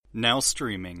Now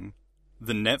streaming,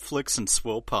 the Netflix and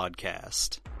Swill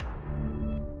podcast.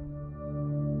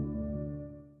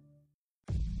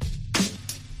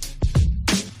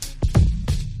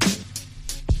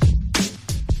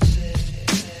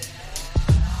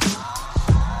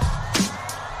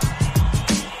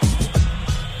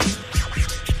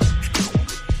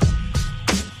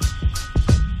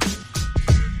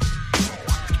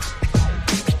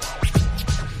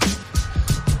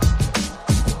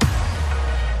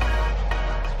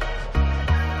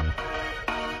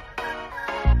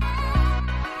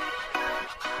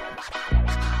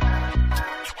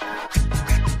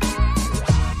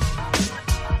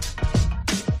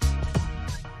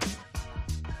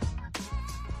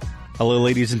 Hello,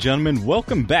 ladies and gentlemen.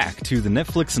 Welcome back to the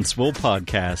Netflix and Swill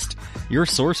podcast, your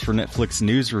source for Netflix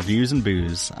news, reviews, and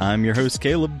booze. I'm your host,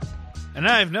 Caleb. And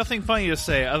I have nothing funny to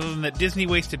say other than that Disney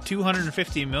wasted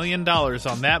 $250 million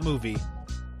on that movie.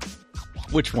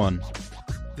 Which one?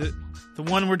 The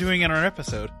one we're doing in our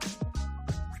episode.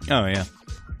 Oh, yeah.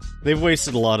 They've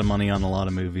wasted a lot of money on a lot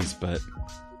of movies, but...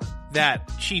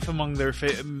 That, chief among their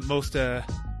most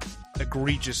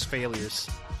egregious failures.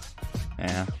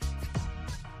 Yeah.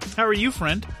 How are you,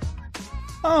 friend?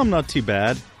 Oh, I'm not too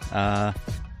bad.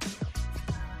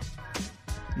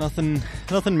 Nothing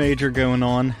major going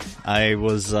on. I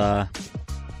was,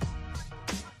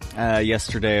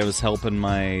 yesterday I was helping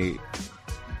my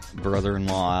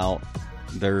brother-in-law out.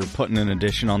 They're putting an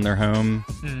addition on their home.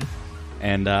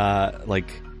 And,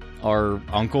 our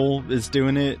uncle is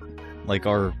doing it. Like,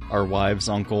 our wife's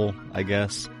uncle, I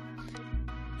guess.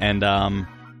 And,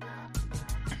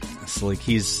 so, like,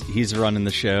 he's running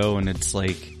the show, and it's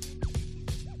like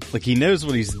he knows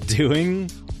what he's doing,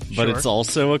 but it's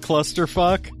also a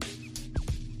clusterfuck.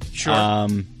 Sure.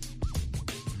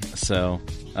 So,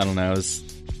 I don't know,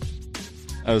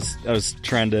 I was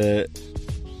trying to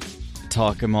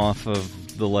talk him off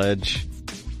of the ledge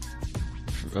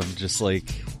of just,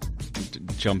 like,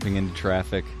 jumping into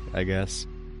traffic, I guess.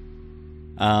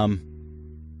 And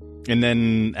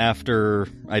then after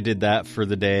I did that for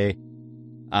the day,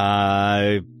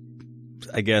 I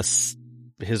guess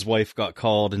his wife got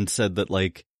called and said that,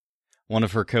 like, one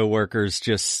of her coworkers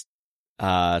just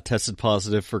tested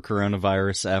positive for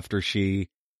coronavirus after she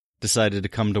decided to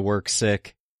come to work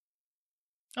sick.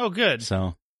 Oh, good.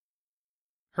 So,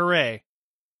 hooray.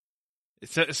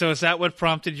 So is that what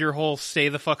prompted your whole stay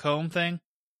the fuck home thing?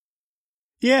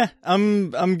 Yeah,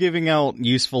 I'm giving out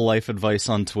useful life advice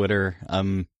on Twitter.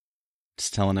 I'm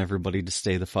just telling everybody to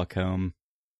stay the fuck home.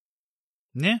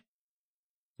 Yeah.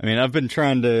 I mean, I've been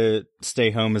trying to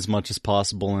stay home as much as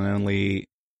possible and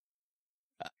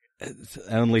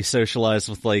only socialize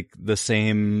with, like, the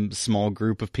same small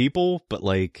group of people, but,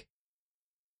 like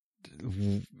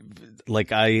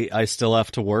I still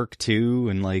have to work too,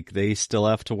 and, like, they still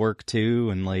have to work too,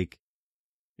 and, like,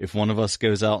 if one of us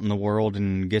goes out in the world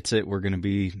and gets it, we're gonna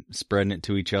be spreading it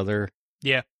to each other.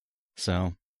 Yeah.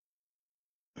 So,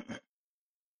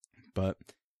 but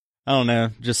I don't know,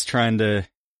 just trying to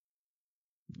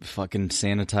fucking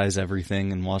sanitize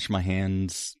everything and wash my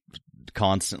hands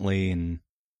constantly and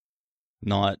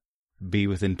not be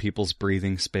within people's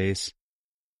breathing space.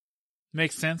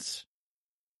 Makes sense.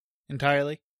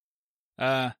 Entirely.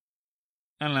 I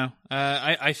don't know.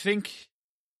 I think,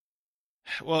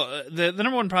 well, the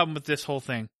number one problem with this whole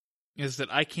thing is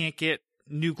that I can't get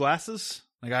new glasses.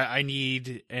 Like, I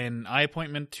need an eye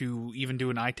appointment to even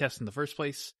do an eye test in the first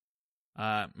place.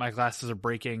 My glasses are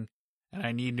breaking, and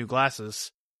I need new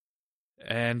glasses.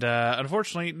 And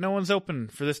unfortunately, no one's open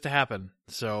for this to happen.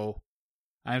 So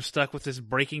I'm stuck with this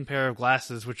breaking pair of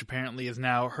glasses, which apparently is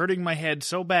now hurting my head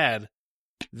so bad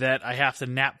that I have to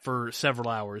nap for several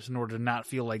hours in order to not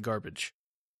feel like garbage.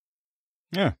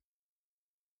 Yeah.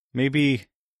 Maybe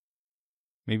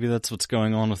that's what's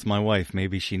going on with my wife.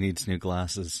 Maybe she needs new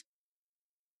glasses.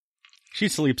 She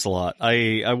sleeps a lot.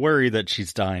 I worry that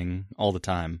she's dying all the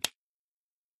time.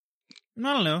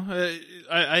 I don't know.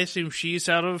 I assume she's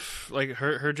out of, like,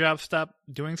 her job stopped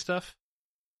doing stuff?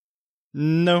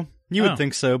 No. You would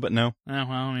think so, but no. Oh,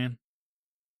 well, I mean,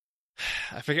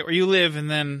 I forget where you live,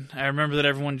 and then I remember that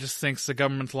everyone just thinks the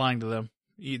government's lying to them,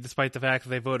 despite the fact that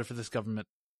they voted for this government.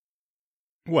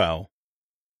 Well.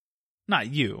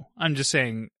 Not you. I'm just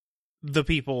saying the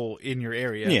people in your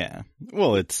area. Yeah.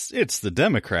 Well, it's the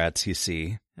Democrats, you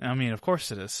see. I mean, of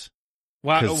course it is.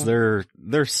 Wow. Because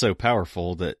they're so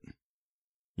powerful that,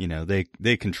 you know,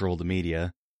 they control the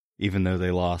media, even though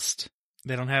they lost.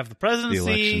 They don't have the presidency. The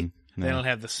election. No. They don't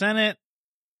have the Senate.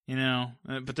 You know,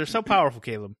 but they're so powerful,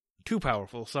 Caleb. Too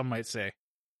powerful, some might say.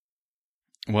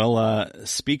 Well,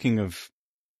 speaking of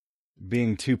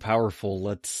being too powerful,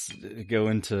 let's go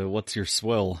into what's your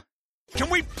swill. Can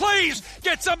we please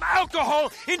get some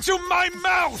alcohol into my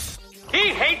mouth? He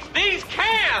hates these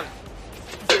cans!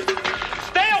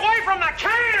 Stay away from the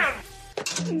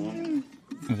can!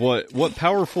 What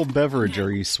powerful beverage are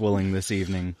you swilling this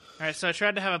evening? All right, so I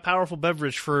tried to have a powerful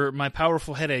beverage for my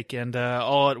powerful headache, and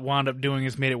all it wound up doing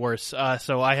is made it worse.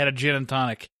 So I had a gin and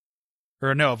tonic.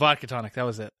 Or no, a vodka tonic, that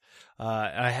was it.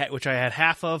 Which I had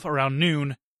half of around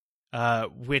noon,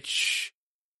 it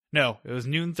was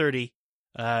noon 30,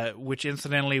 which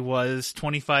incidentally was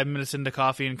 25 minutes into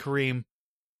Coffee and Kareem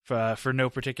for no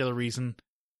particular reason.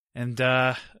 And,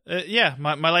 my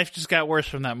life just got worse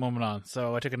from that moment on.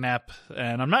 So I took a nap,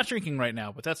 and I'm not drinking right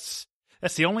now, but that's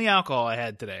the only alcohol I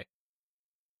had today.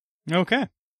 Okay.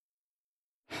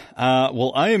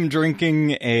 Well, I am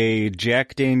drinking a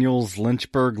Jack Daniel's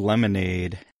Lynchburg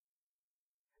Lemonade.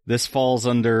 This falls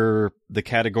under the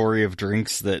category of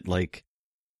drinks that, like,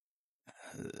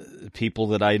 people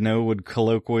that I know would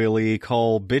colloquially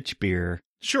call bitch beer.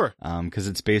 Sure. 'Cause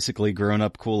it's basically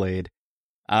grown-up Kool-Aid.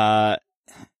 I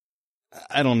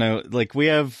don't know, like, we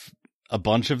have a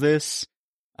bunch of this.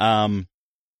 One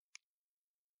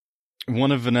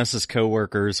of Vanessa's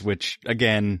coworkers, which,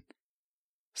 again,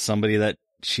 somebody that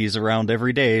she's around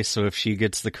every day, so if she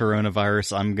gets the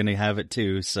coronavirus, I'm gonna have it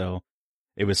too, so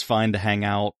it was fine to hang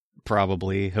out,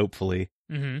 probably, hopefully.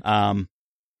 Mm-hmm.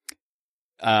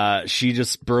 She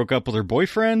just broke up with her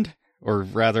boyfriend, or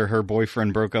rather, her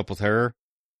boyfriend broke up with her.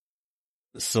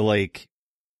 So, like,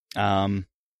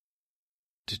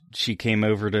 she came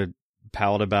over to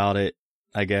pout about it,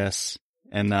 I guess,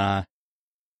 and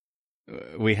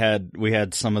we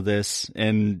had some of this,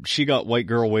 and she got white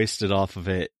girl wasted off of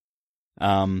it,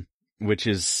 which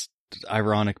is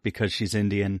ironic because she's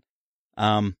Indian.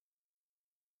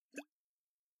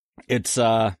 It's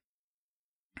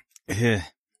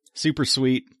super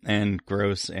sweet and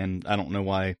gross, and I don't know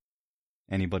why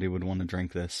anybody would want to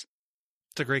drink this.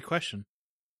 It's a great question.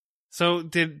 So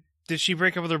did she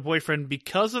break up with her boyfriend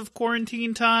because of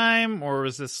quarantine time, or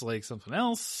was this like something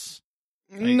else?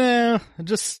 No,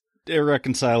 just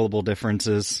irreconcilable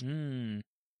differences.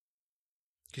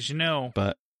 Because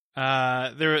but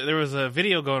there was a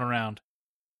video going around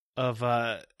of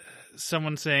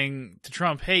someone saying to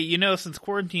Trump, "Hey, since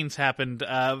quarantine's happened,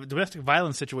 domestic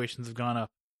violence situations have gone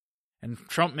up." And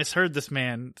Trump misheard this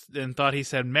man and thought he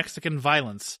said Mexican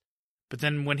violence. But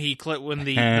then when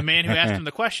the man who asked him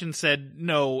the question said,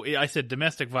 "No, I said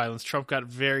domestic violence," Trump got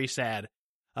very sad.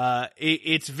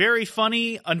 It's very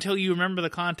funny until you remember the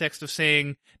context of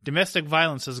saying domestic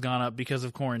violence has gone up because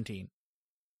of quarantine.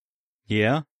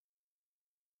 Yeah.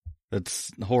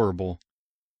 That's horrible.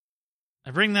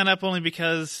 I bring that up only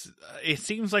because it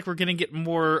seems like we're going to get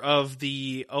more of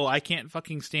the, I can't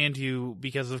fucking stand you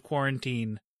because of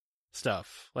quarantine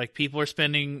stuff. Like, people are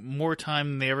spending more time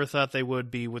than they ever thought they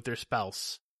would be with their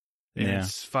spouse. And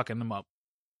it's fucking them up.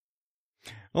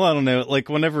 Well, I don't know. Like,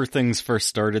 whenever things first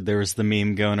started, there was the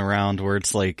meme going around where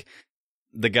it's like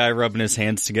the guy rubbing his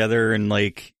hands together and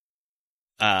like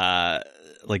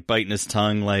biting his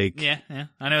tongue, like, yeah,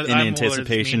 I know, in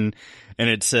anticipation. And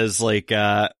it says like,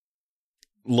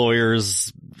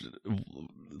 lawyers,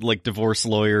 like divorce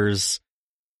lawyers,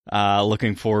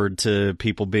 looking forward to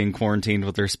people being quarantined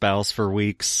with their spouse for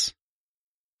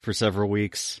several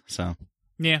weeks. So,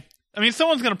 yeah. I mean,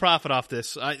 someone's going to profit off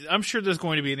this. I'm sure there's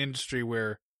going to be an industry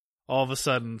where all of a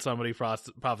sudden somebody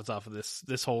profits off of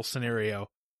this whole scenario,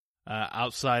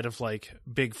 outside of like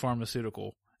big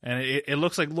pharmaceutical. And it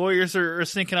looks like lawyers are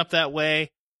syncing up that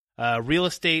way. Real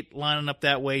estate lining up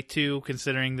that way too,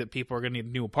 considering that people are going to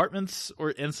need new apartments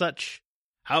and such.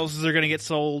 Houses are going to get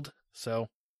sold. So,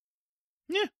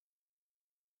 yeah.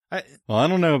 Well, I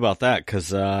don't know about that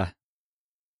because, like,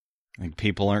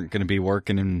 people aren't going to be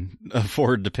working and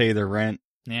afford to pay their rent.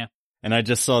 Yeah. And I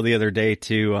just saw the other day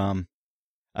too,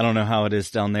 I don't know how it is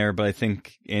down there, but I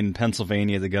think in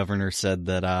Pennsylvania, the governor said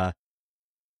that,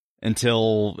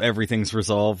 until everything's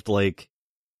resolved, like,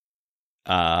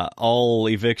 all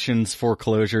evictions,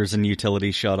 foreclosures, and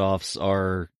utility shutoffs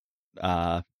are,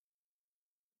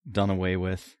 done away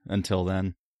with until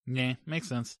then. Yeah, makes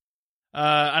sense.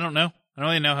 I don't know. I don't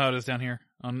really know how it is down here.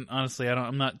 Honestly,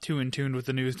 I'm not too in tune with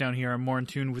the news down here. I'm more in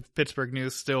tune with Pittsburgh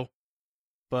news still.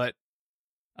 But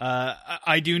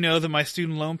I do know that my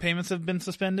student loan payments have been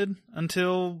suspended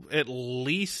until at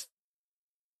least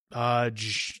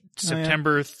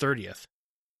September 30th.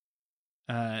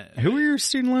 Who are your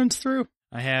student loans through?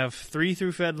 I have 3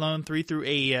 through Fed Loan, 3 through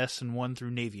AES, and 1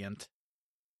 through Navient.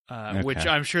 Okay. Which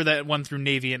I'm sure that 1 through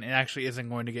Navient actually isn't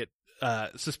going to get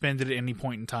suspended at any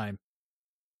point in time.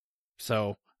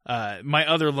 So my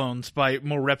other loans by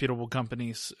more reputable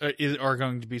companies are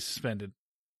going to be suspended.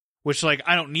 Which, like,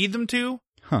 I don't need them to,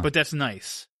 but that's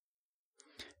nice.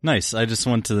 Nice. I just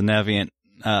went to the Navient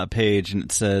page, and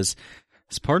it says,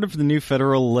 as part of the new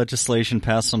federal legislation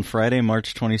passed on Friday,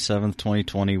 March 27th,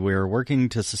 2020, we are working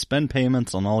to suspend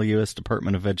payments on all U.S.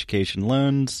 Department of Education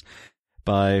loans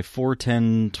by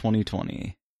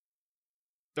 4/10/2020.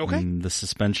 Okay. And the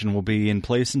suspension will be in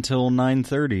place until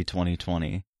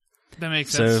 9/30/2020. That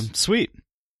makes sense. So, sweet.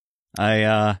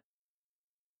 I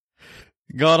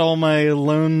got all my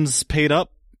loans paid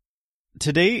up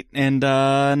to date, and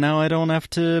now I don't have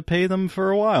to pay them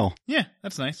for a while. Yeah,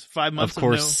 that's nice. 5 months of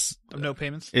course, of no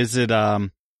payments. Is it, are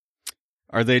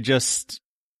they just,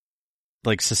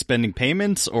 like, suspending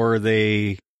payments, or are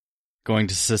they going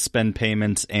to suspend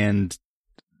payments and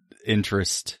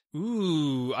interest?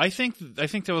 Ooh, I think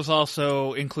that was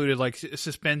also included, like,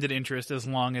 suspended interest as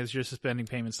long as you're suspending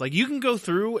payments. Like, you can go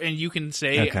through and you can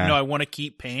say, no, I want to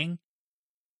keep paying,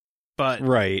 but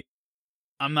right.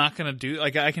 I'm not going to do,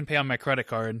 like, I can pay on my credit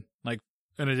card, like,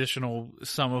 an additional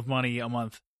sum of money a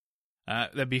month.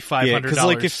 That'd be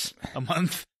 $500 a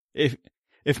month. If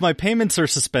my payments are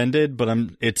suspended, but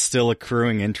it's still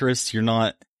accruing interest, you're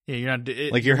not,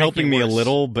 you're helping me a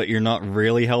little, but you're not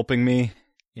really helping me.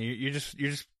 Yeah, you're just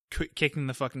kicking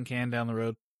the fucking can down the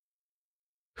road.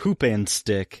 Hoop and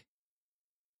stick.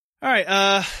 All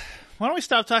right, why don't we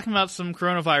stop talking about some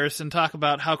coronavirus and talk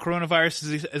about how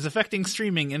coronavirus is affecting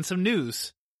streaming and some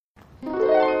news?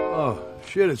 Oh,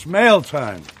 shit, it's mail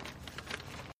time.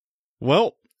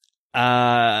 Well,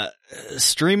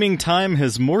 streaming time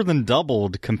has more than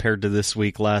doubled compared to this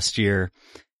week last year.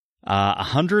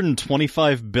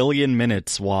 125 billion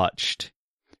minutes watched.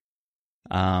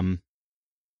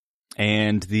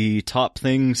 And the top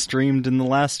thing streamed in the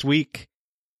last week,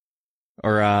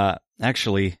 or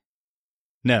actually,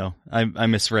 no, I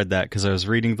misread that because I was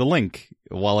reading the link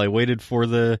while I waited for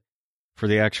the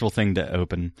actual thing to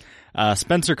open.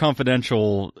 Spencer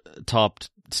Confidential topped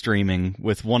streaming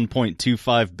with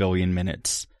 1.25 billion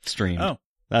minutes streamed. Oh,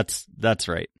 that's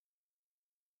right.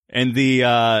 And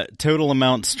the total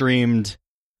amount streamed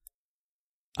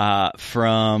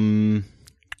from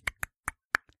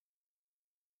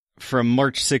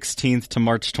March 16th to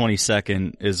March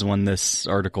 22nd is when this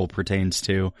article pertains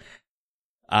to.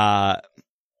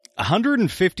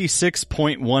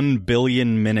 156.1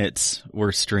 billion minutes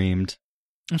were streamed.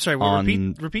 I'm sorry,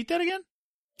 repeat that again?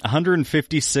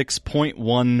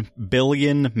 156.1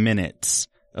 billion minutes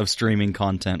of streaming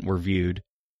content were viewed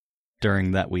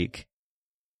during that week.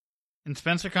 And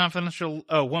Spencer Confidential,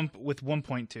 with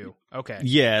 1.2. Okay.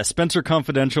 Yeah, Spencer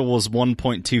Confidential was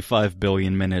 1.25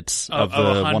 billion minutes of the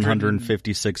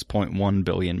 156.1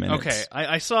 billion minutes. Okay,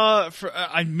 I saw,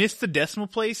 I missed the decimal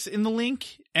place in the link,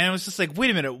 and I was just like,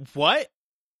 wait a minute, what?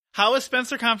 How is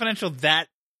Spencer Confidential that?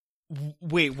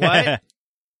 Wait, what? I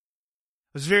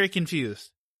was very confused.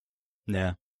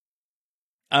 Yeah.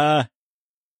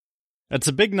 That's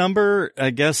a big number,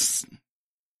 I guess.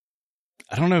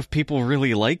 I don't know if people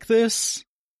really like this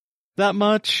that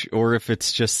much, or if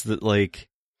it's just that, like,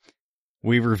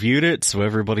 we reviewed it, so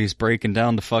everybody's breaking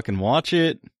down to fucking watch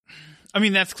it. I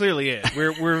mean, that's clearly it.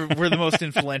 We're the most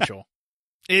influential.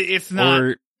 It's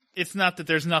not that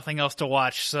there's nothing else to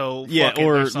watch, so yeah,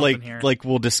 or like here. Like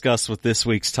we'll discuss with this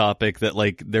week's topic that,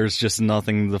 like, there's just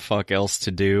nothing the fuck else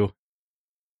to do.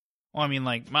 Well, I mean,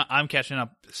 like, I'm catching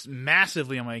up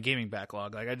massively on my gaming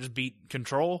backlog. Like, I just beat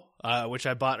Control, which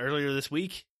I bought earlier this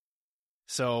week.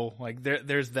 So, like,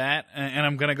 there's that. And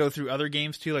I'm going to go through other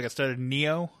games, too. Like, I started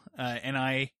Nioh,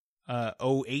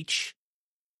 Nioh.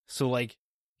 So, like,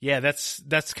 yeah,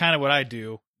 that's kind of what I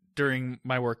do during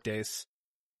my work days.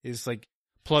 Is, like,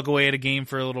 plug away at a game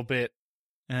for a little bit,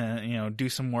 do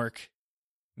some work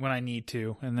when I need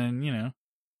to. And then,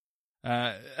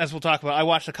 as we'll talk about, I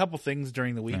watched a couple things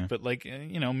during the week, but, like,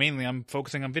 mainly I'm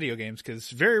focusing on video games because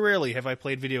very rarely have I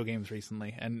played video games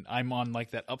recently, and I'm on,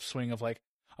 like, that upswing of, like,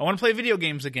 I want to play video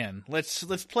games again. Let's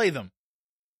play them.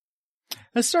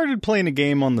 I started playing a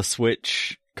game on the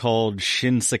Switch called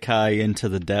Shinsekai Into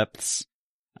the Depths.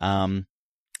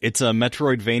 It's a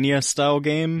Metroidvania style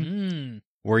game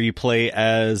where you play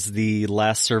as the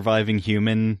last surviving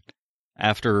human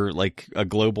after, like, a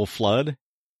global flood.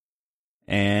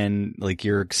 And, like,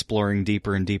 you're exploring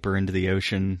deeper and deeper into the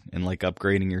ocean and, like,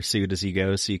 upgrading your suit as you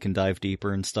go so you can dive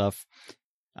deeper and stuff.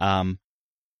 I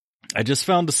just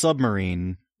found a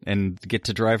submarine and get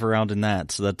to drive around in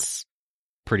that, so that's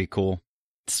pretty cool.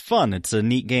 It's fun. It's a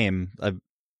neat game. I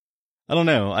don't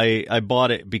know. I bought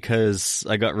it because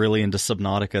I got really into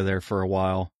Subnautica there for a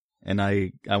while, and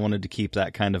I wanted to keep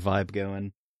that kind of vibe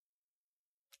going.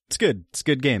 It's good. It's a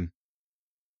good game.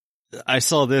 I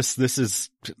saw this. This is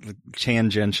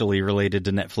tangentially related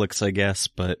to Netflix, I guess,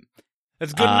 but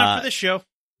That's good enough for this show.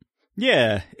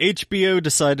 yeah, HBO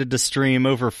decided to stream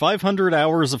over 500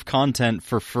 hours of content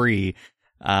for free.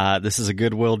 This is a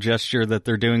goodwill gesture that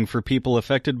they're doing for people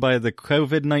affected by the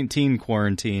COVID-19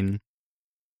 quarantine.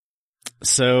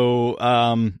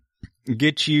 So,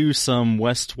 get you some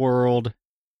Westworld,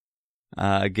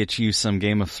 get you some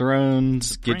Game of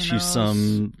Thrones, get you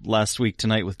some Last Week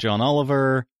Tonight with John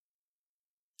Oliver.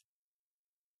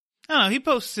 I don't know, he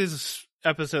posts his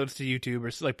episodes to YouTube,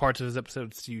 or like parts of his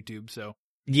episodes to YouTube, so.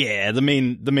 Yeah, the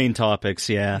main topics,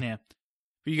 yeah. Yeah.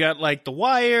 But you got like The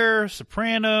Wire,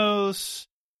 Sopranos,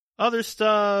 other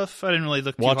stuff. I didn't really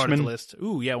look too hard at the Watchmen. list.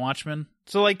 Ooh, yeah, Watchmen.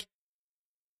 So like,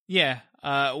 yeah,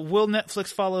 will Netflix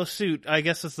follow suit? I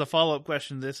guess that's the follow-up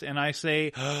question to this, and I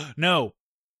say, no.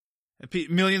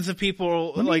 Millions of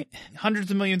people,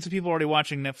 hundreds of millions of people already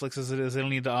watching Netflix as it is. They don't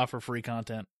need to offer free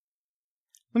content.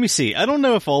 Let me see. I don't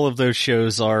know if all of those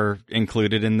shows are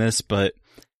included in this, but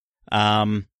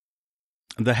the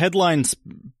headline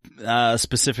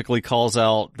specifically calls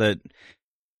out that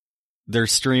they're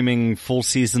streaming full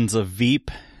seasons of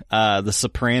Veep, The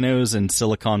Sopranos, and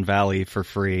Silicon Valley for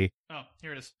free. Oh,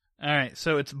 here it is. All right,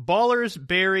 so it's Ballers,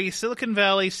 Barry, Silicon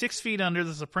Valley, 6 Feet Under,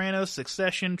 The Sopranos,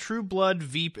 Succession, True Blood,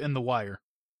 Veep, and The Wire.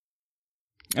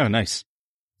 Oh, nice.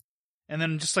 And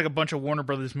then just like a bunch of Warner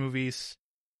Brothers movies,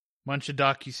 bunch of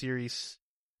docuseries.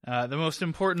 The most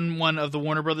important one of the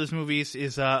Warner Brothers movies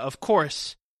is, of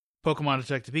course, Pokemon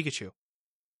Detective Pikachu.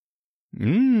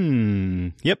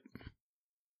 Yep.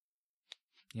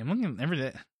 Yeah, I'm looking at every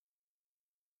day.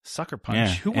 Sucker Punch.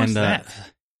 Yeah, Who was and,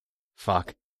 that?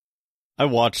 Fuck. I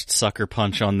watched Sucker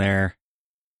Punch on there.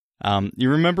 You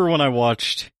remember when I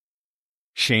watched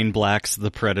Shane Black's The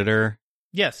Predator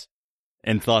Yes.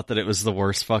 and thought that it was the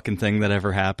worst fucking thing that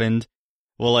ever happened?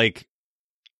 Well, like,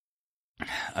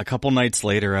 a couple nights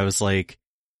later, I was like,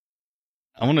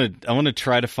 I want to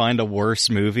try to find a worse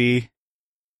movie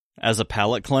as a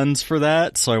palate cleanse for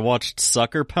that. So I watched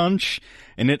Sucker Punch,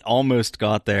 and it almost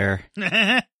got there.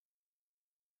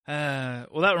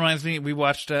 Well, that reminds me, we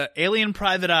watched Alien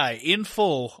Private Eye in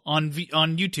full on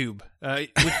YouTube with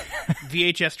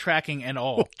VHS tracking and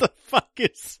all. What the fuck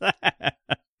is that?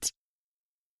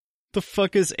 The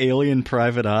fuck is Alien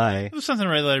Private Eye? It was something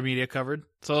Red Letter Media covered.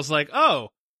 So I was like, oh,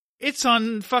 it's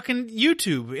on fucking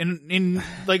YouTube in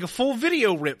like a full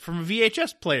video rip from a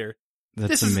VHS player.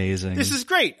 That's amazing. This is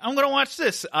great. I'm going to watch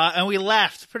this. And we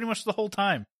laughed pretty much the whole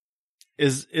time.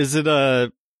 Is it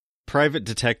a private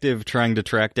detective trying to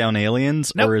track down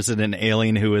aliens, Nope. or is it an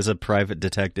alien who is a private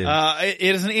detective?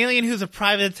 It is an alien who's a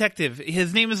private detective.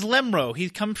 His name is Lemro. He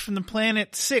comes from the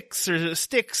planet Six or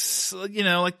Styx, you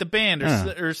know, like the band,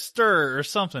 or Stir or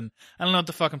something. I don't know what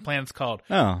the fucking planet's called.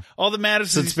 Oh, All that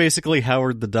matters so is it's basically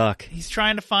Howard the Duck. he's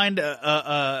trying to find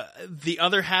the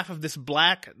other half of this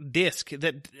black disc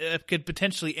that could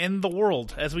potentially end the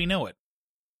world as we know it.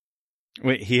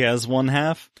 Wait, he has one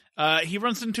half?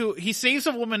 He saves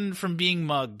a woman from being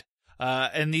mugged,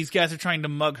 and these guys are trying to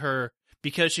mug her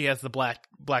because she has the black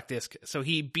disc. So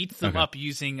he beats them up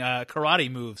using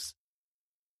karate moves,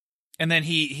 and then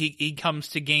he comes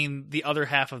to gain the other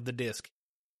half of the disc.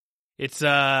 It's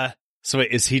So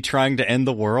wait, is he trying to end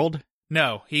the world?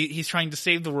 no, he's trying to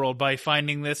save the world by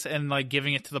finding this and like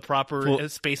giving it to the proper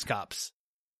space cops.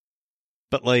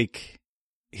 But like,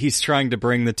 he's trying to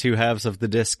bring the two halves of the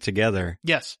disc together.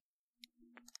 Yes.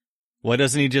 Why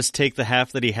doesn't he just take the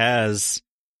half that he has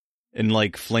and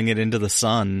like fling it into the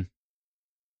sun?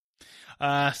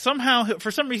 Somehow,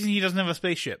 for some reason, he doesn't have a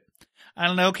spaceship. I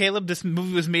don't know, Caleb. This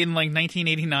movie was made in like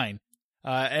 1989,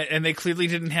 and they clearly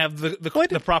didn't have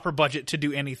the proper budget to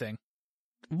do anything.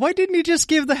 Why didn't he just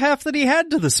give the half that he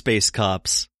had to the space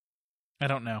cops? I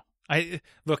don't know.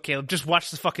 Look, Caleb, just watch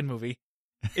the fucking movie.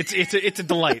 It's a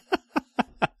delight.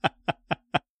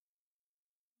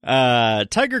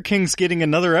 Tiger King's getting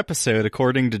another episode,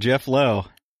 according to Jeff Lowe.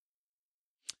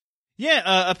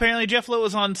 Yeah, apparently Jeff Lowe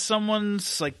was on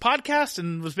someone's like podcast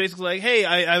and was basically like, "Hey,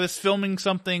 I was filming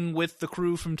something with the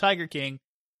crew from Tiger King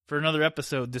for another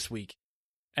episode this week,"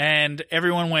 and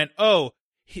everyone went, "Oh,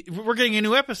 we're getting a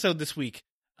new episode this week."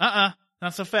 Not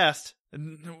so fast.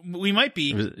 We might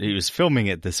be. He was filming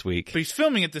it this week. But he's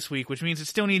filming it this week, which means it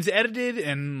still needs edited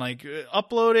and like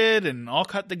uploaded and all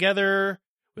cut together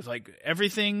with like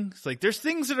everything. It's like there's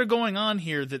things that are going on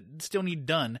here that still need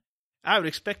done. I would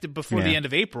expect it before the end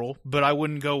of April, but I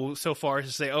wouldn't go so far as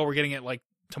to say, "Oh, we're getting it like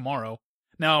tomorrow."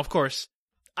 Now, of course,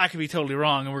 I could be totally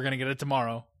wrong and we're going to get it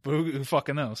tomorrow, but who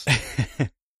fucking knows?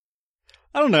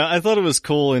 I don't know. I thought it was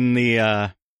cool in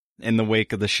the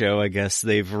wake of the show. I guess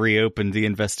they've reopened the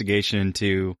investigation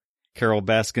into Carol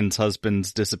Baskin's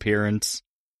husband's disappearance.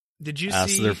 Did you So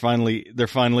see? they're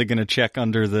finally going to check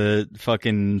under the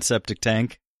fucking septic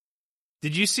tank.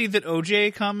 Did you see that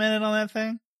OJ commented on that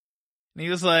thing? And he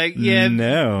was like, "Yeah,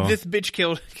 No. this bitch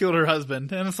killed her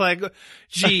husband." And it's like,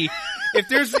 gee, if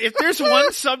there's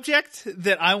one subject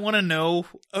that I want to know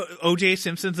OJ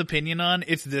Simpson's opinion on,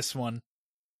 it's this one.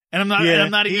 And I'm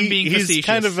not even being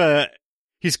facetious.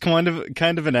 He's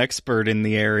kind of an expert in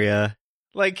the area.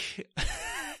 Like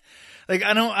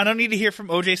I don't need to hear from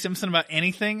OJ Simpson about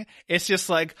anything. It's just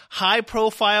like high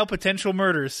profile potential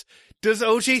murders. Does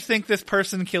OJ think this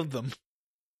person killed them?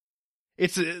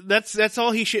 That's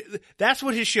all he should. That's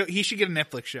what his show. He should get a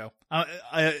Netflix show.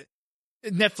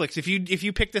 Netflix, if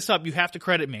you pick this up, you have to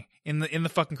credit me in the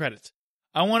fucking credits.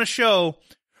 I want a show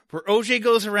where OJ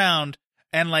goes around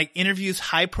and like interviews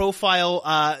high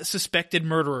profile suspected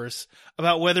murderers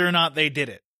about whether or not they did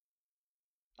it.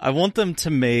 I want them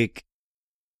to make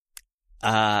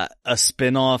a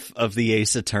spin-off of the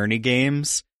Ace Attorney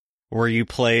games where you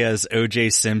play as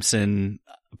OJ Simpson,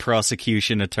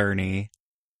 prosecution attorney.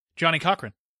 Johnny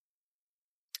Cochran.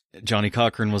 Johnny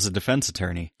Cochran was a defense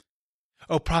attorney.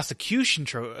 Oh, prosecution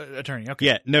attorney. Okay.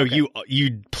 Yeah, no, okay.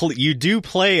 you do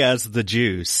play as the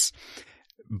Juice,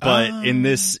 but in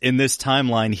this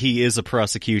timeline, he is a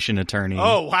prosecution attorney.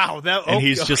 Oh wow, and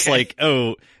he's just like,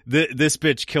 oh, this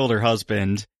bitch killed her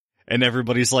husband, and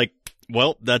everybody's like,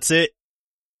 well, that's it.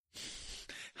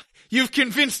 You've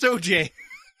convinced OJ.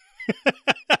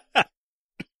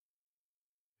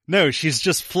 No, she's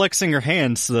just flexing her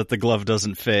hand so that the glove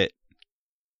doesn't fit.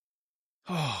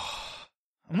 Oh,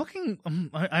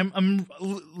 I'm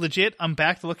legit. I'm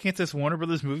back to looking at this Warner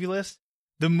Brothers movie list.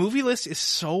 The movie list is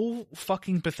so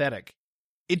fucking pathetic.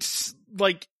 It's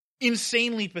like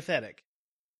insanely pathetic.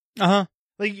 Uh-huh.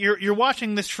 Like you're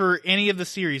watching this for any of the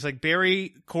series. Like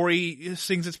Barry, Corey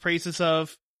sings its praises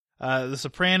of, The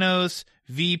Sopranos,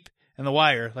 Veep, and The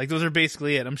Wire. Like those are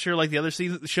basically it. I'm sure like the other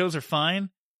shows are fine,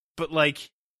 but like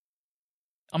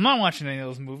I'm not watching any of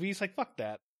those movies. Like fuck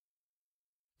that.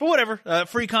 But whatever.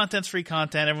 Free content's free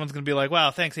content. Everyone's gonna be like,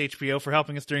 wow, thanks HBO for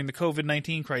helping us during the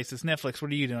COVID-19 crisis. Netflix,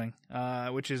 what are you doing?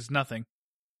 Which is nothing.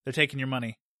 They're taking your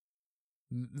money.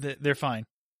 They're fine.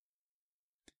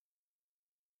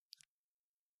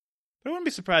 But I wouldn't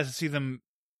be surprised to see them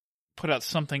put out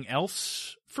something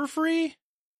else for free.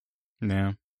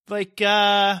 No. Like, what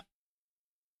are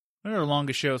our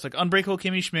longest shows? Like Unbreakable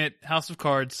Kimmy Schmidt, House of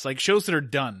Cards, like shows that are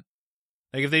done.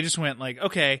 Like if they just went like,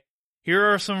 okay,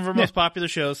 here are some of our most popular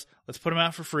shows. Let's put them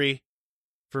out for free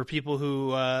for people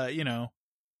who,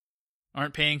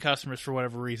 aren't paying customers for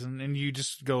whatever reason. And you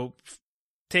just go,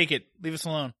 take it, leave us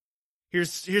alone.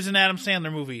 Here's an Adam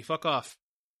Sandler movie. Fuck off.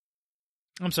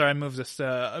 I'm sorry, I moved this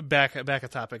back a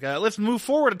topic. Let's move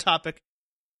forward a topic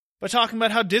by talking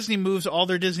about how Disney moves all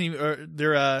their Disney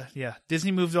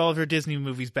moved all of their Disney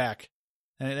movies back.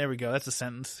 And there we go. That's a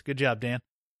sentence. Good job, Dan.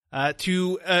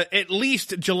 To at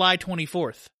least July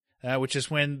 24th, which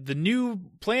is when the new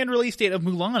planned release date of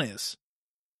Mulan is.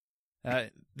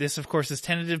 This, of course, is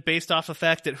tentative based off the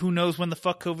fact that who knows when the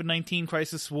fuck COVID-19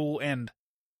 crisis will end.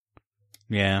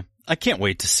 Yeah. I can't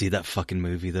wait to see that fucking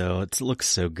movie, though. It looks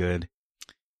so good.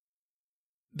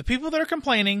 The people that are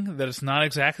complaining that it's not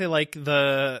exactly like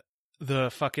the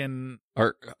fucking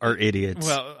are idiots.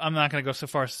 Well, I'm not going to go so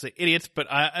far as to say idiots, but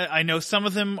I know some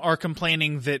of them are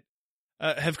complaining that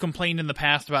have complained in the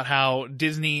past about how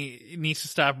Disney needs to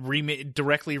stop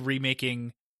directly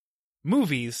remaking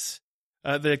movies,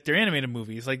 their animated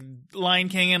movies, like Lion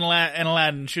King and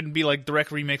Aladdin shouldn't be like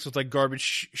direct remakes with like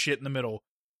garbage shit in the middle.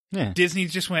 Yeah. Disney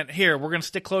just went, here, we're going to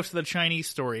stick close to the Chinese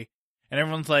story, and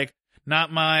everyone's like,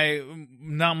 not my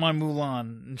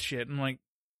Mulan and shit. I'm like,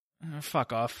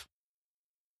 fuck off.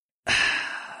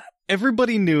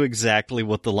 Everybody knew exactly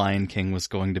what The Lion King was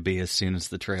going to be as soon as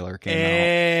the trailer came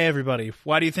out. Everybody.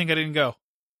 Why do you think I didn't go?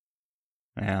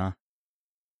 Yeah.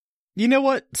 You know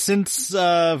what? Since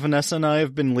Vanessa and I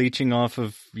have been leeching off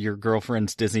of your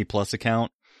girlfriend's Disney Plus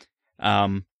account,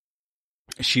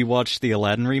 she watched the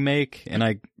Aladdin remake, and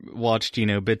I watched,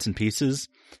 bits and pieces.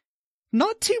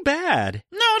 Not too bad.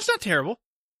 No, it's not terrible.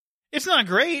 It's not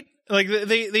great. Like,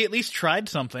 they at least tried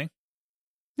something.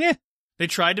 Yeah. They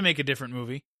tried to make a different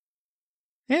movie.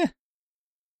 Yeah.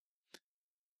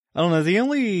 I don't know. The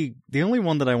only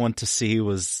one that I went to see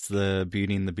was the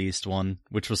Beauty and the Beast one,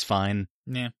 which was fine.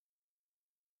 Yeah.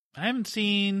 I haven't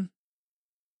seen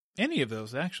any of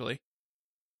those, actually.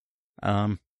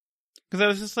 Because I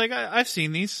was just like, I've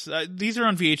seen these. These are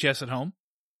on VHS at home.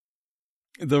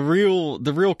 The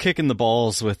real kick in the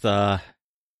balls with all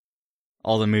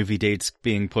the movie dates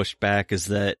being pushed back is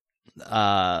that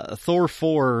Thor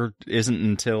 4 isn't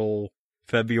until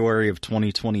February of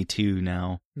 2022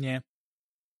 now. Yeah.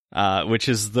 Which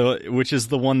is the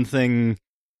one thing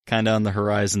kind of on the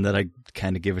horizon that I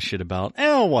kind of give a shit about. And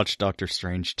I'll watch Doctor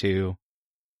Strange too.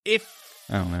 I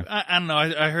don't know. I don't know.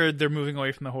 I heard they're moving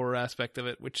away from the horror aspect of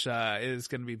it, which is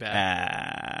going to be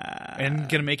bad and going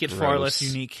to make it far less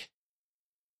unique.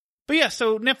 But yeah,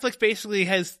 so Netflix basically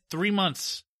has 3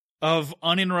 months of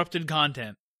uninterrupted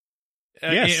content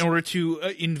in order to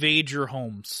invade your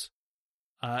homes.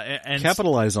 And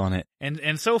capitalize on it.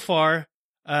 And so far,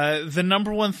 the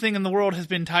number one thing in the world has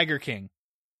been Tiger King,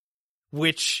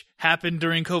 which happened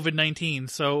during COVID-19.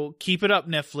 So keep it up,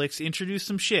 Netflix. Introduce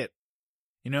some shit.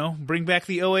 Bring back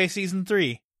the OA season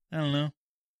 3. I don't know.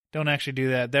 Don't actually do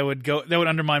that. That would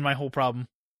undermine my whole problem.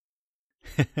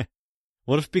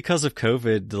 What if because of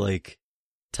COVID, like,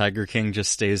 Tiger King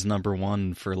just stays number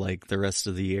 1 for, like, the rest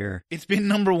of the year? It's been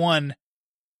number 1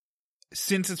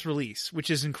 since its release, which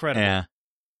is incredible. Yeah.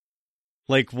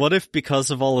 Like, what if because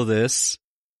of all of this,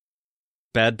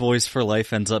 Bad Boys for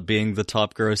Life ends up being the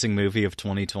top grossing movie of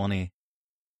 2020?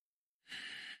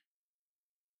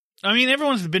 I mean,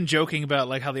 everyone's been joking about,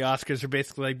 like, how the Oscars are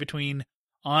basically, like, between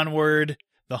Onward,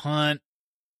 The Hunt,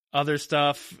 other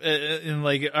stuff, and,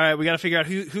 like, all right, we gotta figure out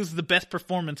who's the best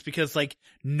performance because, like,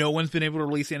 no one's been able to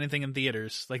release anything in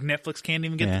theaters. Like, Netflix can't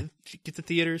even get to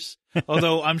theaters.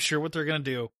 Although, I'm sure what they're gonna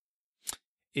do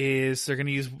is they're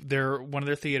gonna use one of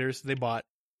their theaters they bought,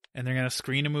 and they're gonna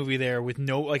screen a movie there with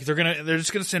no, like, they're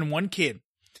just gonna send one kid,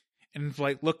 and it's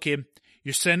like, look, kid,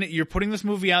 you're putting this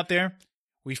movie out there.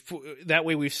 That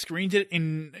way we've screened it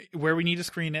in where we need to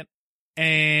screen it,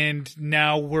 and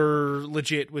now we're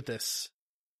legit with this.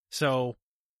 So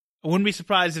I wouldn't be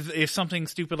surprised if something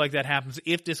stupid like that happens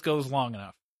if this goes long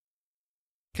enough.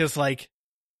 Because, like,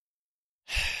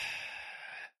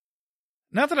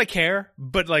 not that I care,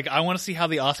 but, like, I want to see how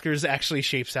the Oscars actually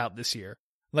shapes out this year.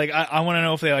 Like, I want to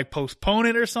know if they, like, postpone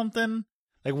it or something.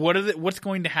 Like, what's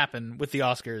going to happen with the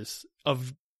Oscars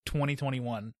of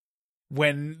 2021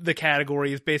 when the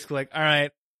category is basically like, all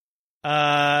right,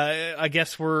 I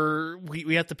guess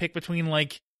we have to pick between,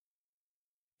 like,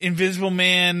 Invisible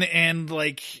Man and,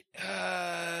 like,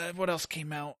 what else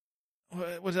came out?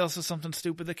 What else is something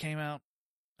stupid that came out?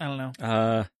 I don't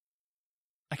know.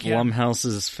 I can't.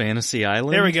 Blumhouse's Fantasy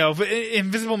Island? There we go.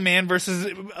 Invisible Man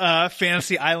versus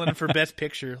Fantasy Island for Best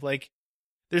Picture. Like,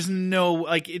 there's no,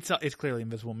 like, it's clearly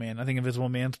Invisible Man. I think Invisible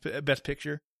Man's Best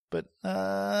Picture. But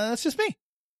that's just me.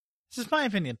 It's just my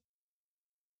opinion.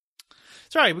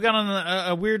 Sorry, we got on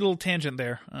a weird little tangent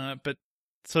there. But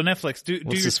so Netflix, do your thing.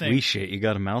 What's this wee shit? You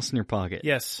got a mouse in your pocket.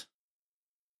 Yes.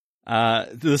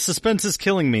 The suspense is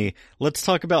killing me. Let's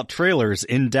talk about trailers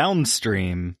in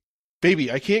Downstream.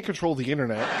 Baby, I can't control the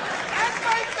internet. That's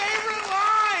my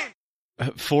favorite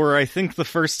line! For, I think, the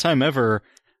first time ever,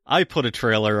 I put a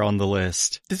trailer on the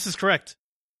list. This is correct.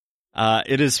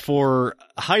 It is for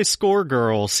High Score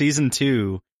Girl Season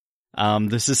 2.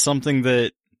 This is something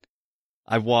that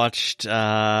I watched,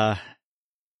 about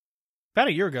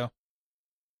a year ago.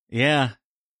 Yeah.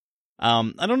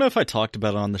 I don't know if I talked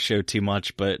about it on the show too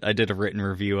much, but I did a written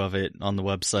review of it on the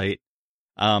website.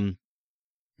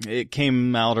 It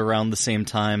came out around the same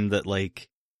time that, like,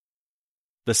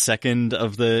 the second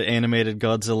of the animated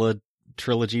Godzilla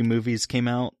trilogy movies came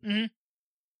out.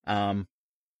 Mm-hmm.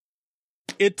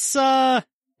 It's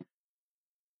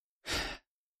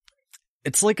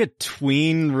like a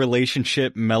tween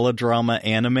relationship melodrama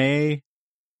anime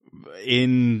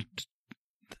in,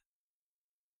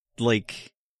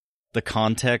 like, the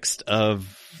context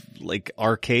of, like,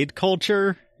 arcade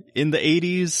culture in the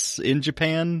 80s in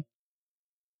Japan.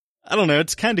 I don't know,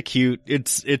 it's kind of cute.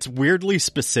 It's weirdly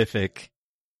specific.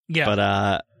 Yeah.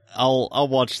 But I'll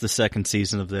watch the second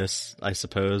season of this, I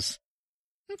suppose.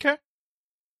 Okay.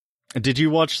 Did you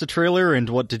watch the trailer, and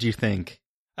what did you think?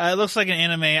 It looks like an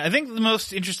anime. I think the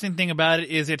most interesting thing about it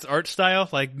is its art style.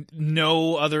 Like,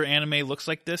 no other anime looks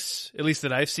like this, at least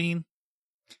that I've seen.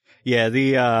 Yeah,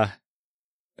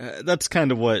 that's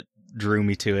kind of what drew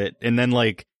me to it. And then,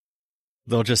 like,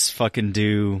 they'll just fucking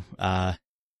do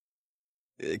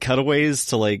cutaways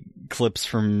to, like, clips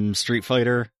from Street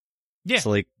Fighter. Yeah.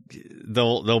 So, like,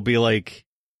 they'll be like,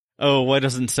 oh, why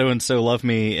doesn't so-and-so love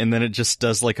me? And then it just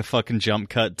does, like, a fucking jump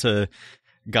cut to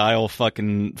Guile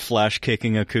fucking flash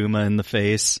kicking Akuma in the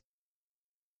face.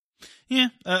 Yeah.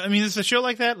 I mean, is a show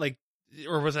like that? Like,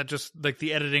 or was that just, like,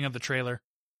 the editing of the trailer?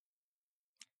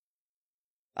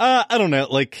 I don't know.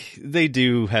 Like, they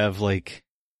do have, like,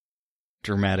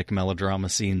 dramatic melodrama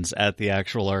scenes at the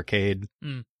actual arcade.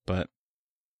 But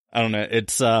I don't know.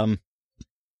 It's, like,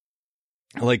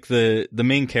 the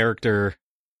main character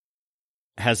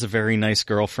has a very nice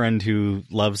girlfriend who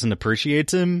loves and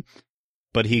appreciates him,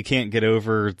 but he can't get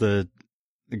over the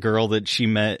girl that he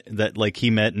met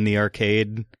in the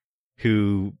arcade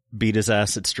who beat his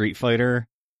ass at Street Fighter,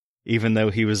 even though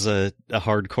he was a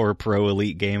hardcore pro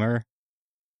elite gamer.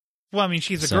 Well, I mean,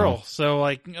 she's a girl, so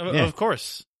of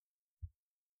course.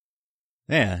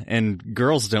 Yeah, and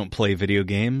girls don't play video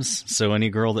games, so any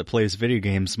girl that plays video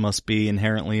games must be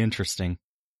inherently interesting.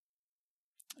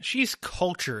 She's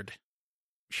cultured.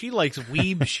 She likes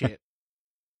weeb shit.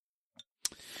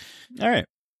 All right.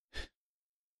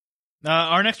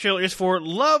 Our next trailer is for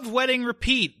Love, Wedding,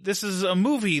 Repeat. This is a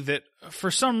movie that,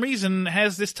 for some reason,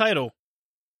 has this title.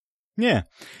 Yeah.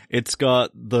 It's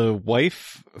got the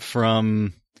wife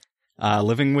from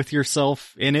Living With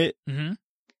Yourself in it. Mm-hmm.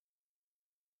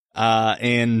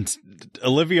 And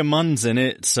Olivia Munn's in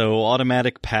it, so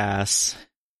automatic pass.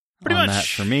 Pretty on much that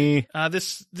for me.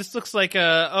 This looks like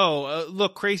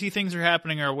look, crazy things are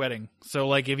happening at our wedding. So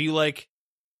like, if you like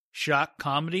shock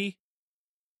comedy,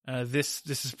 this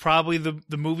is probably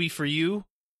the movie for you.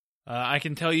 I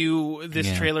can tell you this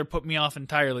trailer put me off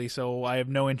entirely, so I have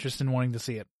no interest in wanting to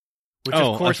see it. Which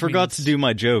of course I forgot to do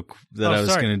my joke that I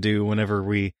was going to do whenever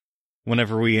we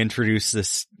introduce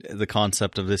the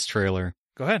concept of this trailer.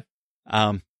 Go ahead.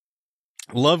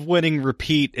 Love, Wedding,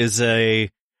 Repeat is a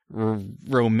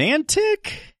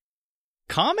romantic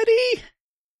comedy?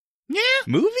 Yeah.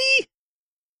 Movie?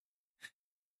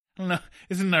 I don't know.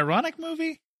 Is it an ironic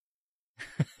movie?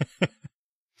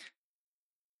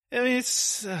 I mean,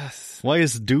 it's... Why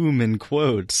is doom in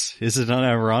quotes? Is it an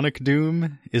ironic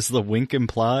doom? Is the wink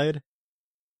implied?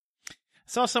 I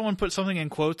saw someone put something in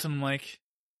quotes, and I'm like,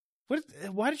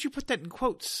 why did you put that in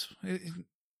quotes? And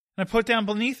I put down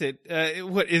beneath it,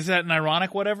 what is that an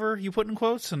ironic whatever you put in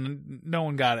quotes? And no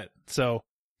one got it. So,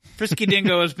 Frisky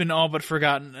Dingo has been all but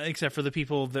forgotten, except for the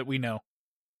people that we know.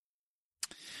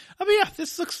 But yeah,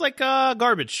 this looks like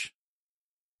garbage.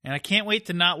 And I can't wait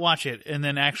to not watch it and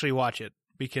then actually watch it,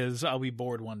 because I'll be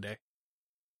bored one day.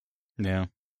 Yeah.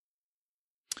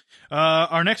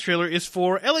 Our next trailer is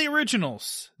for LA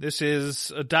Originals. This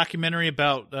is a documentary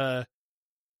about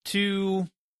two...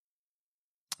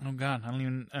 Oh God, I don't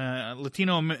even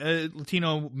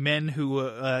Latino men who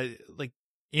like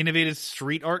innovated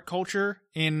street art culture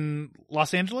in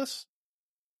Los Angeles.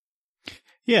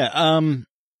 Yeah.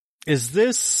 Is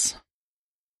this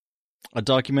a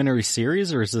documentary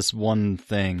series or is this one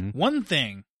thing? One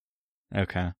thing.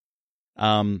 Okay.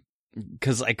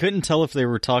 Because I couldn't tell if they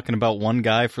were talking about one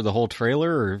guy for the whole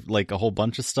trailer or like a whole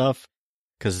bunch of stuff.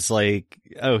 Because it's like,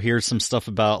 oh, here's some stuff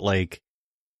about like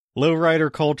lowrider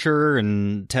culture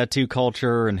and tattoo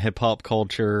culture and hip hop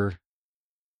culture.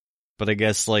 But I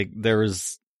guess like there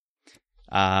was,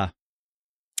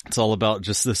 it's all about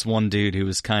just this one dude who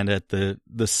was kind of at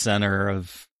the center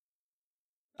of,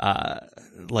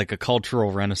 like a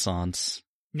cultural renaissance.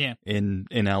 Yeah. In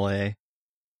LA.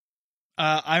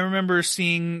 I remember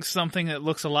seeing something that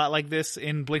looks a lot like this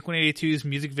in Blink-182's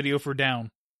music video for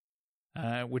Down,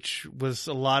 which was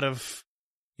a lot of,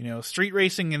 street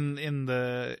racing in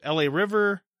the LA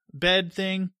River bed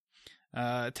thing,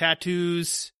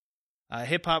 tattoos,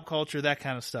 hip hop culture, that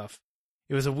kind of stuff.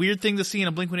 It was a weird thing to see in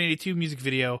a Blink-182 music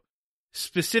video,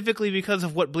 specifically because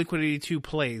of what Blink-182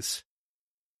 plays.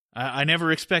 I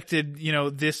never expected,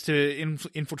 this to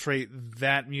infiltrate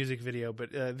that music video, but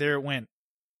there it went.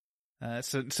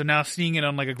 So now seeing it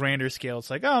on like a grander scale, it's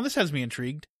like, oh, this has me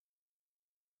intrigued.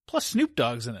 Plus Snoop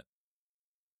Dogg's in it.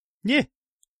 Yeah.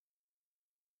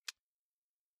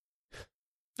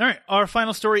 All right, our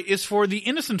final story is for The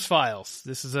Innocence Files.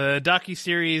 This is a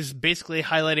docuseries basically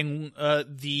highlighting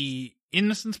the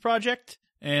Innocence Project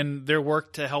and their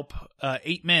work to help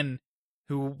 8 men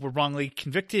who were wrongly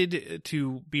convicted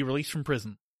to be released from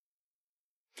prison.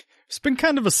 There's been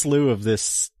kind of a slew of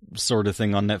this sort of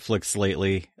thing on Netflix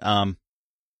lately. I'm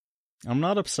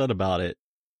not upset about it.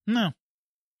 No.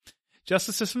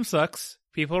 Justice system sucks.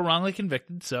 People are wrongly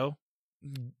convicted, so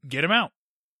get them out.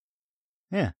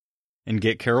 Yeah. And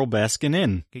get Carol Baskin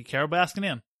in. Get Carol Baskin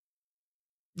in.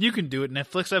 You can do it,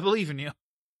 Netflix. I believe in you.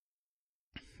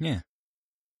 Yeah.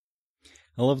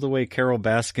 I love the way Carol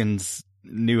Baskin's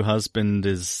new husband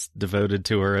is devoted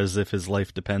to her as if his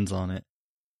life depends on it.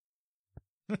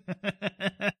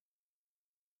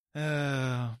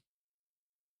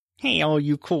 Hey, all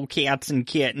you cool cats and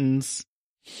kittens.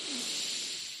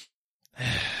 God.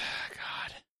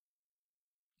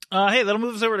 Hey, that'll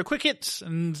move us over to Quick Hits,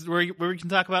 and where we can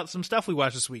talk about some stuff we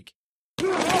watched this week. All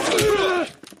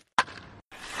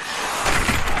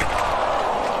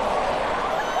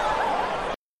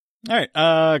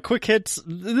right, Quick Hits.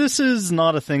 This is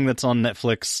not a thing that's on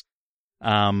Netflix.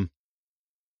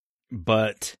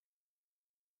 But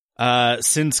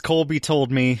since Colby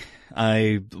told me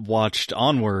I watched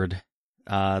Onward,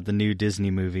 the new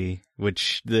Disney movie,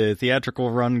 which the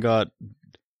theatrical run got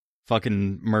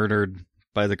fucking murdered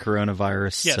by the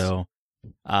coronavirus. Yes. So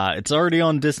it's already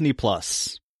on Disney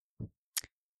Plus.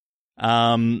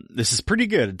 This is pretty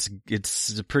good.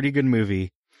 It's a pretty good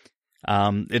movie.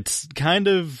 It's kind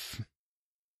of,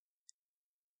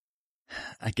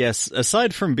 I guess,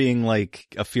 aside from being like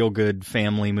a feel-good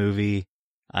family movie,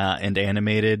 and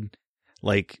animated,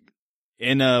 like,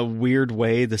 in a weird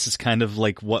way, this is kind of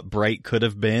like what Bright could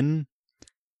have been.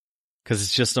 'Cause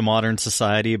it's just a modern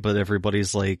society, but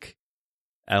everybody's like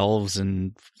elves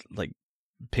and like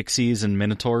pixies and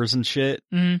minotaurs and shit.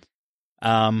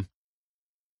 Mm-hmm.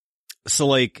 So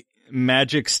like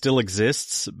magic still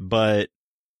exists, but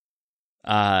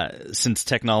since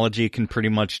technology can pretty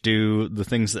much do the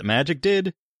things that magic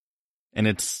did, and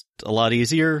it's a lot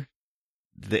easier,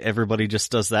 everybody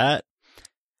just does that.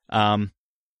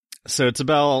 So it's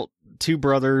about two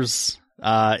brothers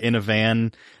in a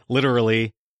van.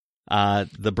 Literally,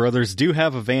 the brothers do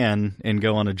have a van and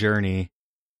go on a journey.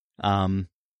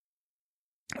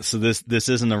 So this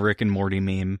isn't a Rick and Morty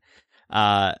meme,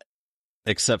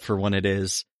 except for when it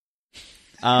is.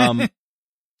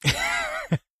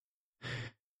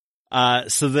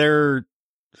 So they're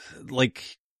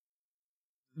like,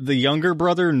 the younger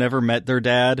brother never met their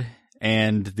dad,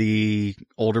 and the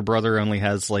older brother only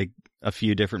has like a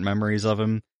few different memories of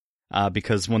him,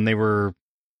 because when they were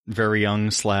very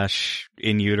young /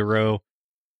 in utero,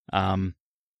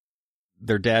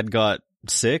 their dad got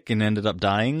sick and ended up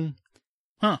dying.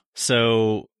 Huh.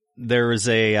 So there was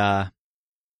a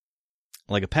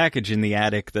package in the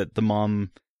attic that the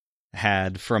mom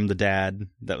had from the dad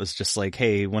that was just like,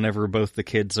 hey, whenever both the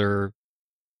kids are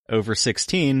over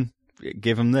 16,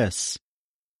 give them this.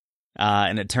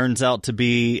 And it turns out to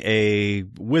be a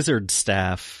wizard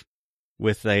staff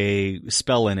with a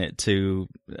spell in it to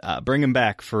bring him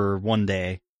back for one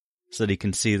day so that he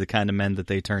can see the kind of men that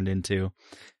they turned into.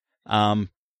 And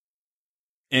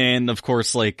of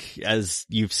course, like, as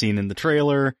you've seen in the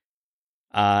trailer,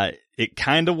 it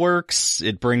kind of works.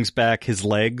 It brings back his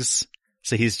legs.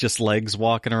 So he's just legs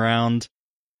walking around.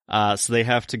 So they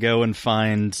have to go and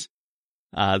find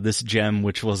this gem,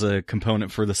 which was a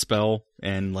component for the spell,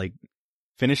 and like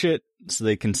finish it so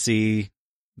they can see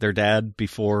their dad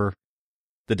before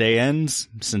the day ends,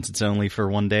 since it's only for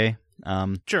one day.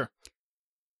 Sure.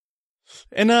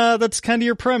 And that's kind of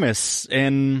your premise.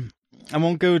 And I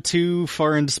won't go too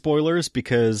far into spoilers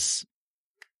because,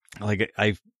 like,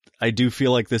 I do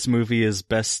feel like this movie is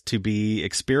best to be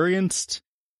experienced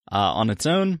on its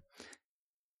own.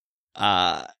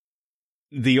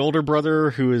 The older brother,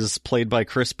 who is played by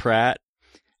Chris Pratt,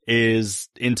 is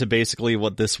into basically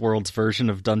what this world's version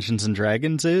of Dungeons and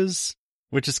Dragons is,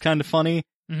 which is kind of funny.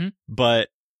 Mm-hmm. But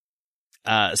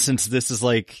since this is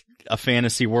like a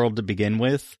fantasy world to begin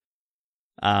with,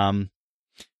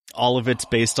 all of it's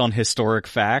based on historic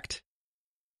fact.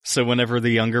 So whenever the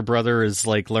younger brother is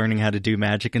like learning how to do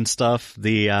magic and stuff,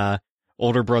 the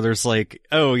older brother's like,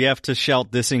 oh, you have to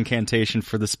shout this incantation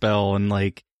for the spell, and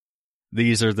like,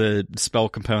 these are the spell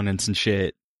components and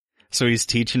shit. So he's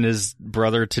teaching his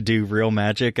brother to do real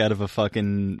magic out of a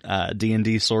fucking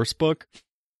D&D source book.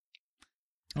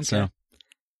 Okay. So,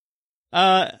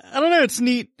 I don't know. It's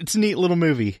neat. It's a neat little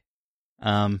movie.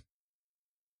 I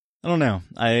don't know.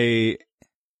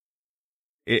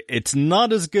 It's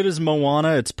not as good as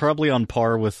Moana. It's probably on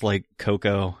par with like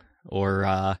Coco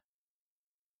or,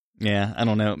 yeah, I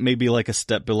don't know. Maybe like a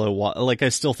step below. Like, I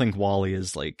still think WALL-E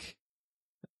is like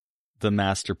the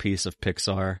masterpiece of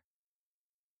Pixar.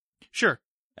 Sure.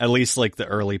 At least like the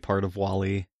early part of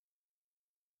WALL-E.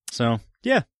 So,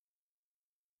 yeah.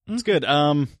 It's good.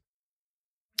 I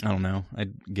don't know.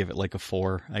 I'd give it like a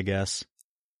 4, I guess.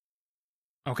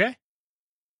 Okay.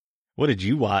 What did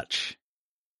you watch?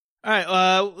 All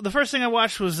right. The first thing I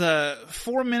watched was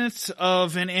 4 minutes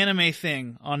of an anime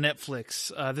thing on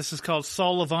Netflix. This is called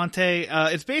Sol Levante.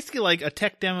 It's basically like a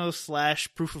tech demo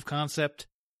 / proof of concept.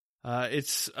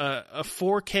 It's a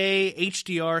 4K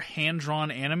HDR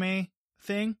hand-drawn anime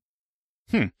thing.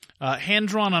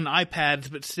 Hand-drawn on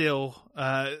iPads, but still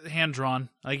hand-drawn.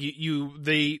 Like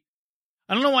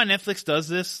I don't know why Netflix does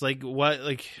this. Like, what?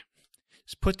 Like,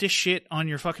 just put this shit on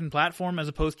your fucking platform as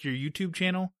opposed to your YouTube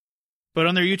channel. But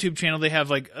on their YouTube channel, they have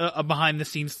like a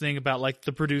behind-the-scenes thing about like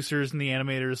the producers and the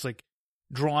animators like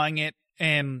drawing it,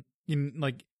 and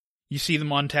like you see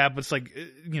them on tab, but it's like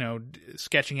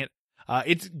sketching it.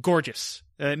 It's gorgeous.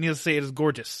 Needless to say, it is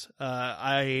gorgeous.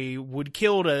 I would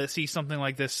kill to see something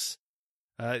like this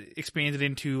expanded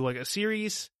into like a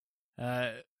series.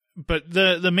 But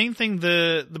the main thing,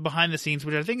 the behind the scenes,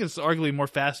 which I think is arguably more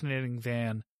fascinating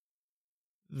than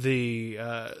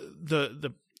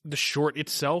the short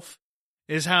itself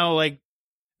is how like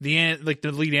the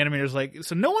lead animator is like,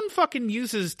 so no one fucking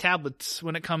uses tablets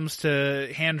when it comes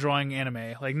to hand drawing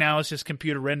anime. Like now it's just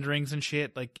computer renderings and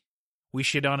shit. Like we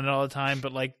shit on it all the time,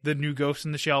 but like the new Ghost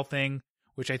in the Shell thing,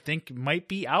 which I think might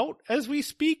be out as we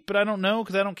speak, but I don't know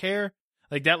because I don't care.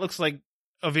 Like that looks like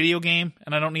a video game,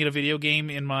 and I don't need a video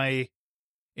game in my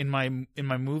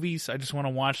movies. I just want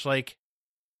to watch like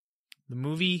the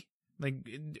movie, like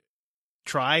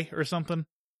Try or something.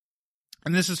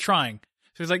 And this is trying.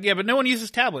 So it's like, yeah, but no one uses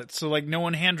tablets, so like no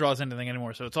one hand draws anything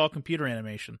anymore. So it's all computer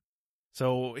animation.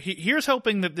 So here's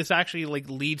hoping that this actually like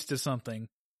leads to something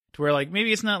to where like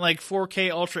maybe it's not like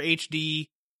 4K Ultra HD,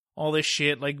 all this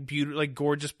shit like beautiful, like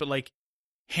gorgeous, but like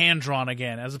hand drawn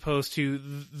again, as opposed to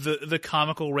the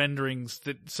comical renderings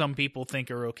that some people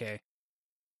think are okay.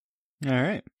 All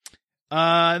right.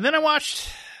 Then I watched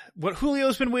what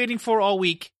Julio's been waiting for all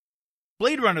week,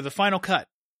 Blade Runner: The Final Cut.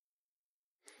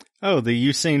 Oh, the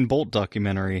Usain Bolt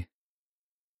documentary.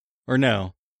 Or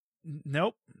no?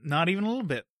 Nope, not even a little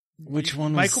bit. Which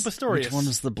one? Michael Pistorius. Which one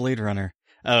was the Blade Runner?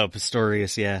 Oh,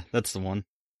 Pistorius. Yeah, that's the one.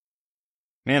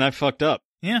 Man, I fucked up.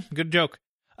 Yeah, good joke.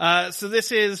 So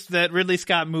this is that Ridley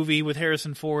Scott movie with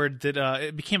Harrison Ford that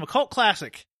it became a cult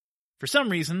classic. For some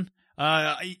reason,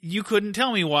 you couldn't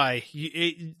tell me why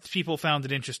people found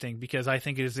it interesting, because I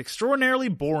think it is extraordinarily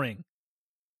boring.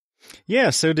 Yeah,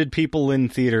 so did people in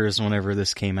theaters whenever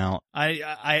this came out.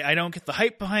 I don't get the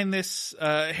hype behind this.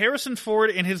 Harrison Ford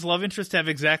and his love interest have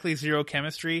exactly zero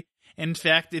chemistry. In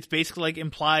fact, it's basically like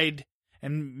implied,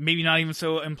 and maybe not even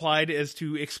so implied as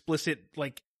to explicit,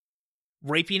 like,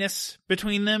 rapiness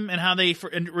between them and how they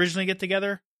originally get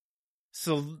together.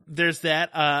 So there's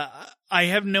that. I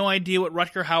have no idea what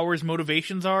Rutger Hauer's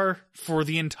motivations are for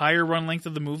the entire run length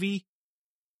of the movie.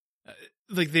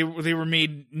 Like they were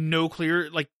made no clear.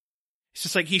 Like it's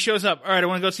just like he shows up. All right, I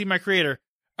want to go see my creator.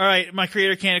 All right, my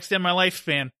creator can't extend my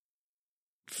lifespan.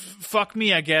 Fuck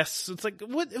me, I guess. It's like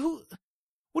what? Who?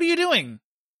 What are you doing?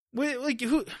 Like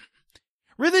who?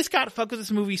 Ridley Scott fucked with this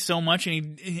movie so much,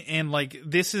 and like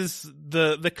this is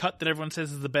the cut that everyone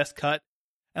says is the best cut,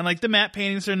 and like the matte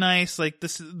paintings are nice, like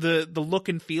this the look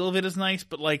and feel of it is nice,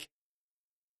 but like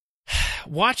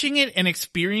watching it and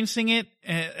experiencing it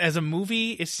as a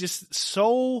movie, it's just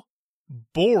so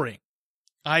boring.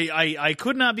 I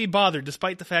could not be bothered,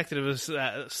 despite the fact that it was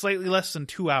slightly less than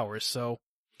 2 hours. So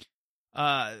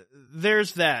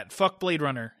there's that. Fuck Blade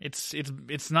Runner.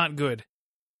 It's not good.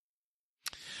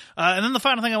 And then the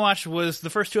final thing I watched was the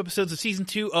first 2 episodes of season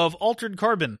 2 of Altered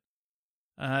Carbon.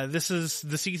 This is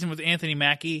the season with Anthony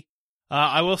Mackie.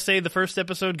 I will say the first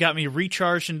episode got me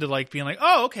recharged into like being like,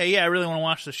 oh, okay, yeah, I really want to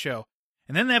watch this show.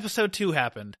 And then the episode 2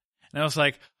 happened, and I was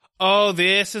like, oh,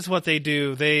 this is what they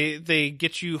do. They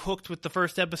get you hooked with the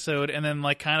first episode and then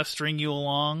like kind of string you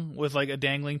along with like a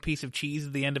dangling piece of cheese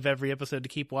at the end of every episode to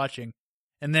keep watching.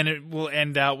 And then it will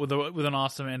end out with an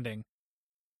awesome ending.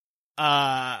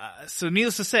 So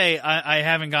needless to say, I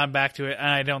haven't gone back to it, and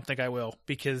I don't think I will,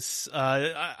 because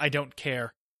I don't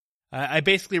care. I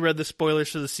basically read the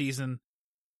spoilers for the season,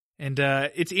 and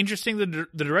it's interesting the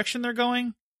direction they're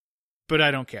going, but I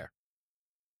don't care.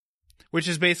 Which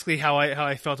is basically how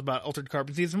I felt about Altered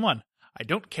Carbon season 1. I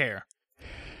don't care.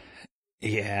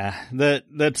 Yeah,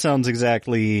 that sounds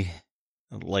exactly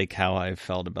like how I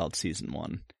felt about season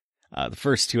 1. The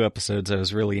first 2 episodes I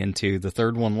was really into. The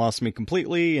third one lost me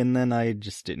completely, and then I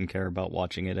just didn't care about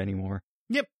watching it anymore.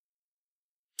 Yep.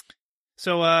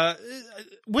 So,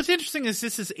 what's interesting is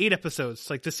this is 8 episodes.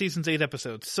 Like, this season's 8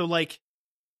 episodes. So, like,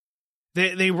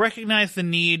 they recognize the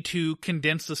need to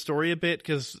condense the story a bit,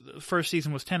 because the first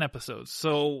season was 10 episodes.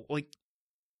 So, like,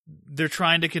 they're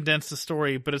trying to condense the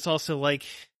story, but it's also, like,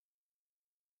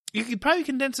 you could probably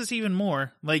condense this even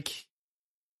more. Like,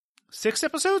 6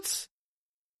 episodes?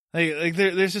 Like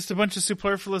there's just a bunch of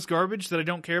superfluous garbage that I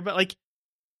don't care about. Like,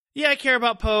 yeah, I care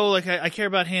about Poe. Like, I care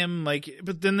about him. Like,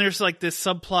 but then there's like this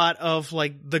subplot of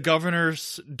like the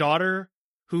governor's daughter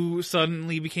who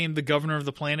suddenly became the governor of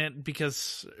the planet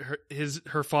because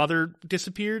her father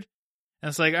disappeared. And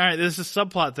it's like, all right, this is a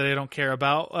subplot that I don't care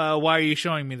about. Why are you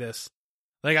showing me this?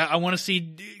 Like, I want to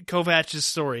see Kovach's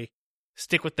story.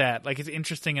 Stick with that. Like, it's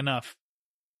interesting enough.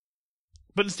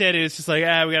 But instead, it's just like,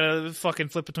 we gotta fucking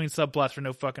flip between subplots for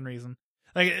no fucking reason.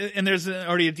 Like, and there's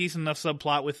already a decent enough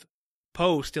subplot with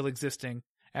Poe still existing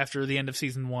after the end of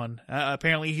season 1.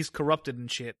 Apparently, he's corrupted and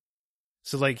shit.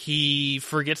 So, like, he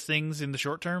forgets things in the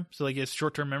short term. So, like, he has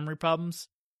short-term memory problems.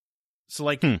 So,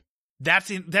 like, that's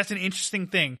an interesting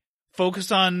thing.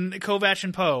 Focus on Kovach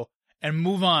and Poe and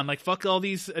move on. Like, fuck all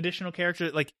these additional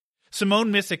characters. Like,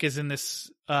 Simone Missick is in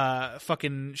this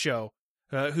fucking show.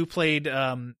 who played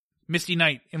Misty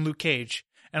Knight in Luke Cage.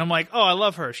 And I'm like, oh, I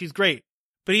love her. She's great.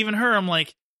 But even her, I'm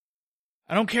like,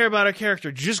 I don't care about her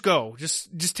character. Just go.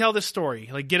 Just tell this story.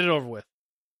 Like, get it over with.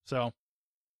 So,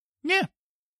 yeah.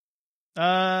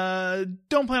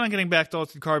 Don't plan on getting back to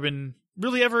Altered Carbon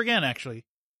really ever again, actually,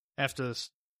 after this.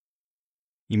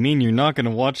 You mean you're not going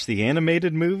to watch the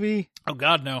animated movie? Oh,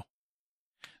 God, no.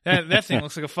 That thing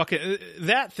looks like a fucking...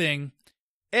 That thing,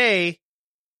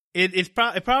 it's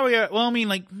probably... Well, I mean,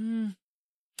 like...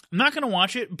 I'm not going to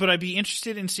watch it, but I'd be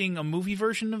interested in seeing a movie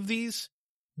version of these,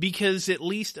 because at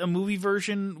least a movie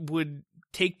version would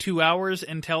take 2 hours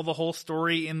and tell the whole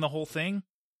story in the whole thing,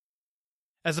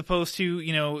 as opposed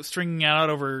to, stringing it out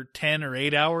over 10 or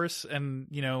 8 hours and,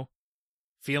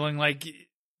 feeling like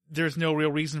there's no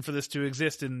real reason for this to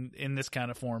exist in this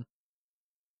kind of form.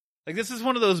 Like, this is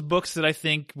one of those books that I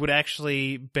think would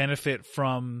actually benefit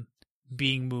from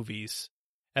being movies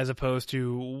as opposed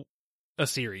to a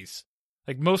series.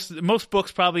 Like, most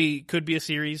books probably could be a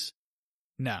series.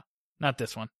 No, not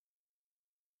this one.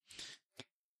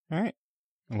 All right.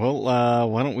 Well,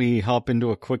 why don't we hop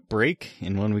into a quick break,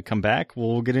 and when we come back,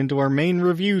 we'll get into our main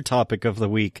review topic of the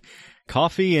week,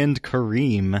 Coffee and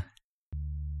Kareem.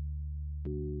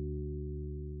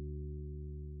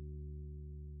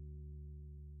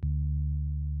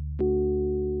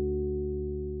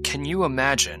 Can you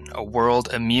imagine a world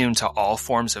immune to all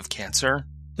forms of cancer?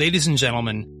 Ladies and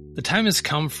gentlemen, the time has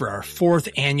come for our 4th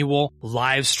annual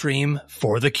live stream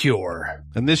for the cure.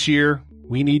 And this year,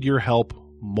 we need your help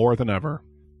more than ever.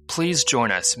 Please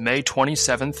join us May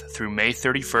 27th through May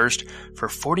 31st for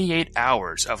 48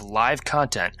 hours of live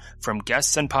content from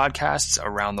guests and podcasts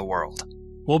around the world.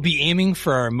 We'll be aiming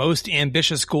for our most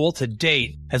ambitious goal to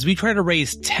date as we try to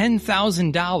raise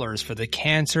 $10,000 for the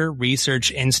Cancer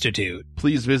Research Institute.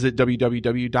 Please visit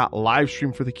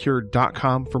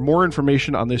www.livestreamforthecure.com for more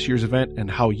information on this year's event and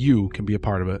how you can be a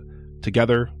part of it.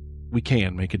 Together, we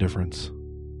can make a difference.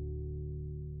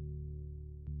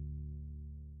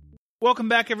 Welcome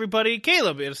back, everybody.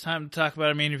 Caleb, it's time to talk about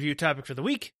our main review topic for the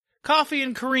week, Coffee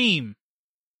and Kareem.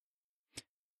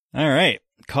 All right.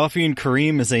 Coffee and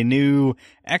Kareem is a new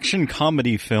action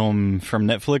comedy film from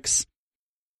Netflix.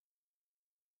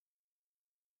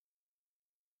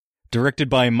 Directed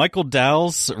by Michael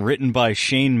Dowles, written by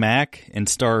Shane Mack, and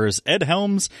stars Ed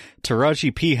Helms,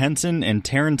 Taraji P. Henson, and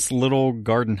Terrence Little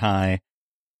Gardenhigh.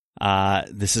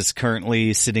 This is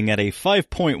currently sitting at a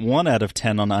 5.1 out of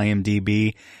 10 on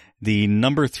IMDb, the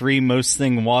number 3 most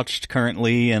thing watched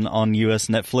currently on US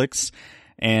Netflix,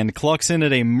 and clocks in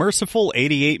at a merciful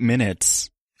 88 minutes.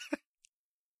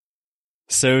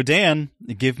 So, Dan,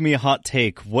 give me a hot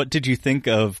take. What did you think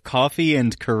of Coffee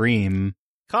and Kareem?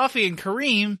 Coffee and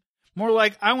Kareem? More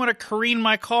like, I want to careen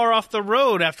my car off the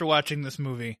road after watching this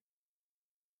movie.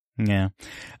 Yeah.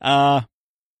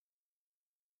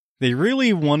 They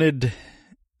really wanted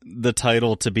the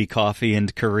title to be Coffee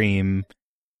and Kareem.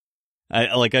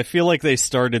 I feel like they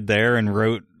started there and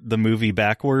wrote the movie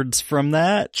backwards from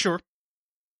that. Sure.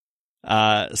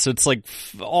 So it's like,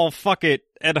 fuck it.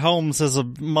 Ed Helms has a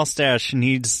mustache and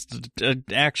he's an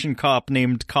action cop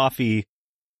named Coffee.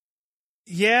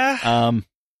 Yeah.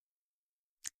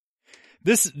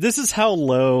 This is how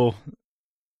low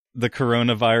the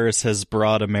coronavirus has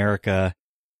brought America,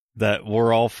 that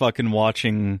we're all fucking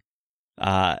watching,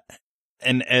 an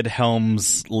Ed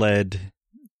Helms led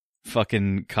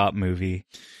fucking cop movie.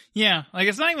 Yeah. Like,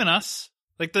 it's not even us.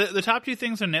 Like, the top 2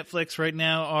 things on Netflix right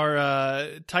now are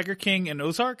Tiger King and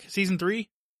Ozark, season 3.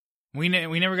 We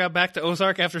never got back to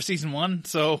Ozark after season 1,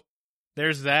 so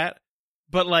there's that.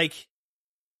 But, like,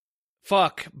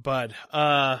 fuck, bud.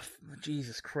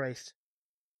 Jesus Christ.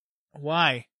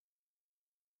 Why?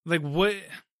 Like, what?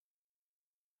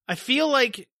 I feel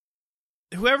like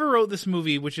whoever wrote this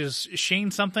movie, which is Shane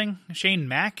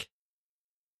Mack?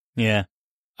 Yeah.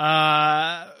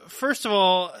 First of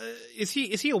all, is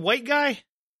he a white guy?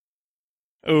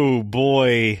 Oh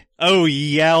boy. Oh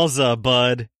yowza,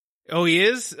 bud. Oh, he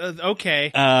is?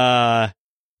 Okay.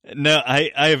 No,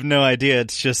 I have no idea.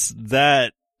 It's just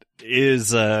that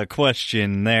is a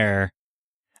question there.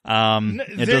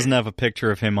 It doesn't have a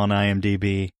picture of him on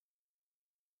IMDb.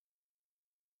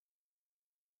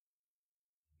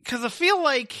 Because I feel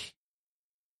like,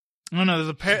 I don't know, there's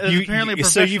apparently a professional...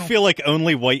 So you feel like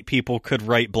only white people could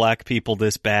write black people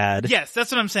this bad? Yes,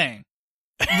 that's what I'm saying.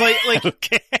 Like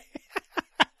okay.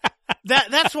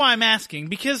 That's why I'm asking,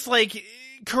 because, like,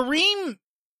 Kareem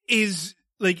is,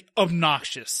 like,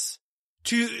 obnoxious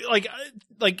to, like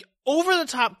over the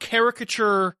top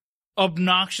caricature,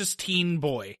 obnoxious teen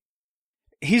boy.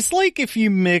 He's like if you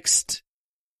mixed,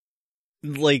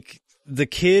 like, the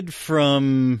kid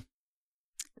from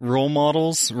role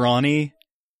models Ronnie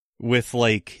with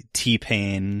like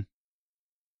T-Pain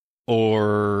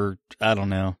or I don't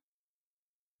know.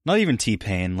 Not even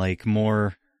T-Pain, like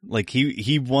more like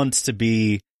he wants to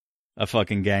be a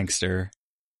fucking gangster.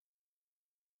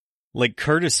 Like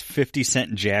Curtis 50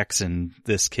 Cent Jackson,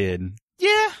 this kid.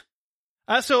 Yeah.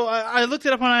 So I looked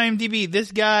it up on IMDb.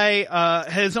 This guy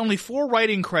has only 4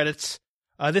 writing credits.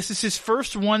 This is his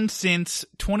first one since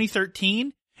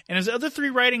 2013, and his other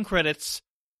 3 writing credits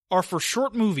are for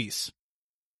short movies.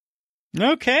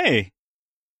 Okay.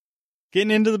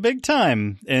 Getting into the big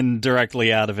time and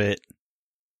directly out of it.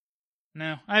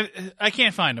 No, I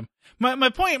can't find him. My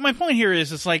point here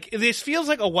is it's like this feels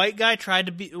like a white guy tried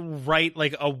to write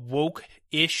like a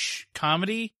woke-ish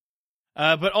comedy,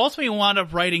 but ultimately wound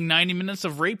up writing 90 minutes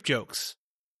of rape jokes.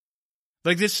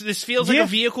 Like this feels like a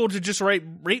vehicle to just write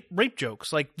rape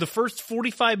jokes. Like the first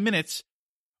 45 minutes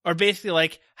are basically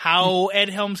like how Ed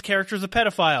Helms' character is a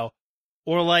pedophile,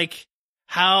 or like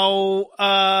how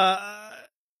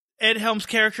Ed Helms'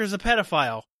 character is a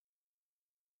pedophile.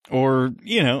 Or,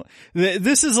 you know,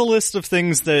 this is a list of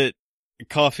things that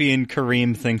Coffee and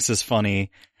Kareem thinks is funny.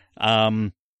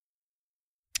 Racism.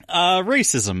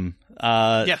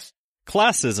 Yes.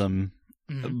 Classism.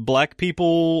 Black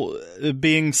people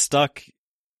being stuck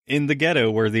in the ghetto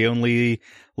where the only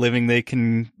living they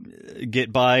can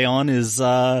get by on is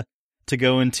to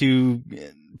go into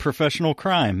professional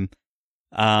crime.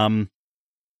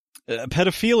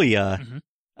 Pedophilia.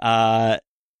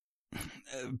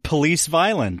 Police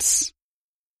violence.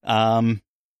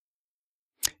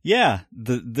 Yeah,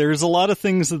 there's a lot of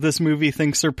things that this movie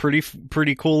thinks are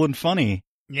pretty cool and funny.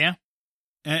 Yeah.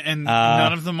 And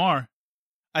none of them are.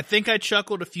 I think I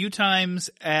chuckled a few times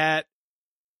at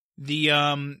the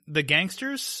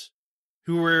gangsters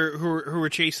who were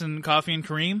chasing Coffee and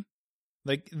Kareem,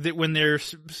 like when they're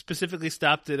specifically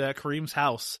stopped at Kareem's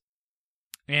house,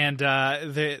 and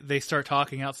they start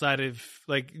talking outside of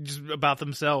like just about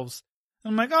themselves.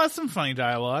 I'm like, oh, that's some funny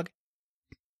dialogue.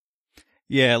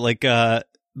 Yeah, like the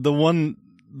one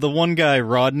guy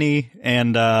Rodney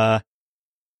and the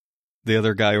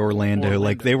other guy Orlando,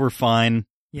 like they were fine.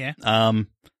 Yeah.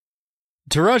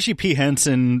 Taraji P.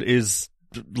 Henson is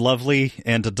lovely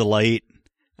and a delight.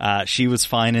 She was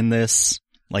fine in this.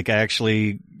 Like I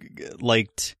actually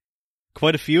liked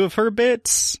quite a few of her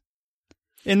bits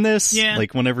in this. Yeah.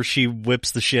 Like whenever she whips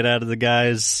the shit out of the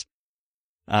guys,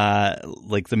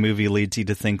 like the movie leads you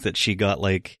to think that she got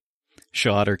like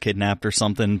shot or kidnapped or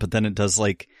something, but then it does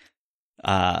like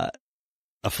a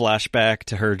flashback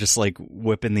to her just like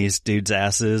whipping these dudes'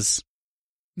 asses.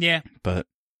 Yeah. But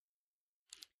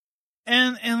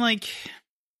and like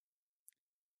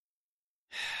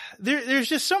there's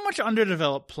just so much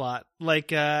underdeveloped plot.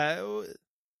 Like I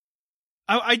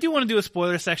do want to do a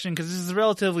spoiler section because this is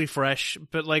relatively fresh,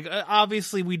 but like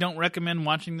obviously we don't recommend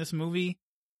watching this movie.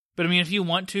 But I mean, if you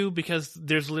want to, because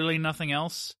there's literally nothing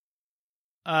else,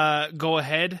 go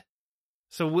ahead.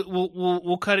 So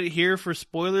we'll cut it here for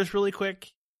spoilers really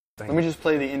quick. Let me just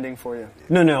play the ending for you.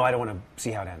 No, I don't want to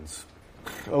see how it ends.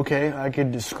 Okay, I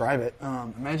could describe it.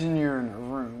 Imagine you're in a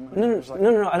room. No,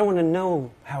 I don't want to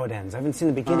know how it ends. I haven't seen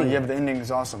the beginning Yeah, yet. but the ending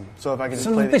is awesome. So if I could just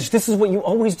Son play of a bitch, this is what you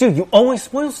always do. You always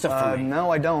spoil stuff for me.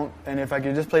 No, I don't. And if I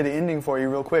could just play the ending for you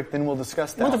real quick, then we'll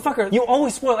discuss that. Motherfucker, you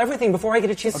always spoil everything before I get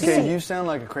a chance to see it. Okay, you sound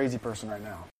like a crazy person right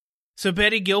now. So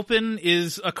Betty Gilpin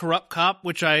is a corrupt cop,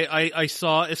 which I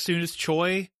saw as soon as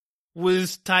Choi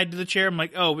was tied to the chair. I'm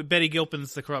like, oh, Betty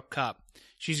Gilpin's the corrupt cop.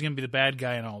 She's going to be the bad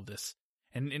guy in all of this.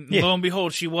 And lo and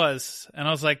behold, she was. And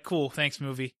I was like, cool, thanks,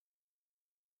 movie.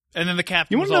 And then the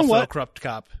captain was also a corrupt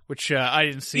cop, which I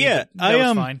didn't see. Yeah, that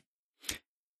was fine.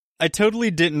 I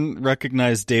totally didn't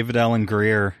recognize David Alan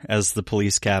Grier as the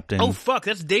police captain. Oh, fuck,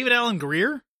 that's David Alan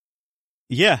Grier?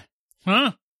 Yeah.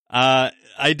 Huh.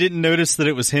 I didn't notice that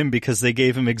it was him because they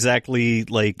gave him exactly,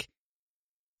 like,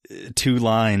 2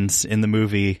 lines in the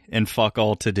movie and fuck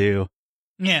all to do.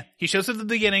 Yeah, he shows up at the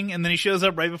beginning, and then he shows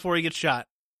up right before he gets shot.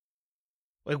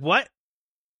 Like, what?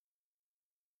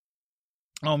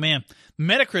 Oh, man.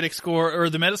 Metacritic score, or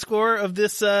the Metascore of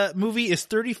this movie is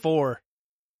 34.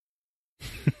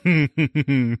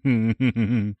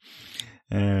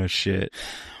 Oh, shit.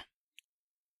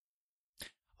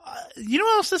 You know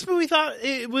what else this movie thought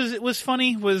it was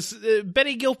funny? Was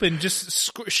Betty Gilpin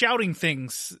just shouting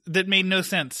things that made no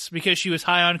sense because she was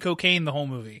high on cocaine the whole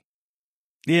movie.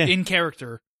 Yeah. In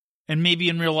character. And maybe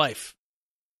in real life.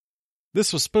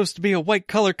 This was supposed to be a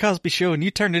white-collar Cosby show, and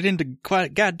you turned it into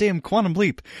goddamn Quantum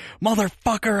Leap.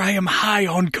 Motherfucker, I am high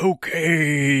on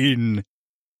cocaine!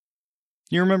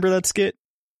 You remember that skit?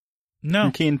 No.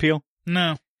 From Key and Peele?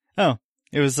 No. Oh.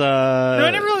 It was, No,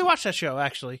 I never really watched that show,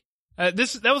 actually. That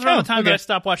was around the time that I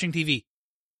stopped watching TV.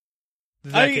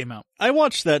 That came out. I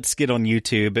watched that skit on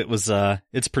YouTube. It was,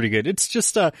 it's pretty good. It's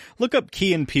just, look up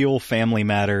Key and Peele Family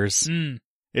Matters.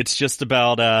 It's just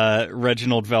about,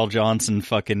 Reginald Val Johnson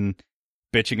fucking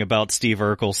bitching about Steve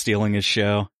Urkel stealing his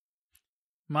show.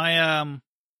 My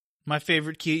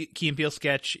favorite Key and Peele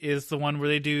sketch is the one where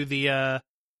they do the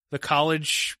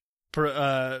college,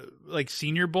 like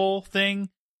Senior Bowl thing.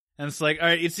 And it's like, all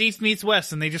right, it's East meets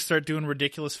West, and they just start doing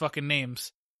ridiculous fucking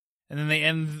names. And then they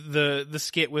end the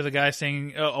skit with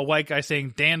a white guy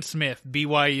saying, Dan Smith,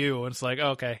 BYU. And it's like,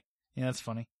 oh, okay. Yeah, that's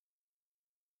funny.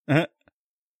 Let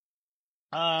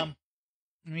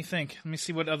me think. Let me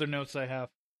see what other notes I have.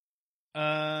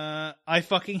 I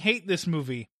fucking hate this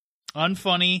movie.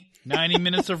 Unfunny, 90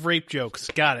 minutes of rape jokes.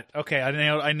 Got it. Okay,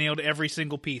 I nailed every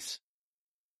single piece.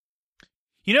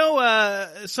 You know,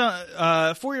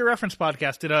 For Your Reference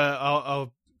podcast did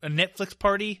a Netflix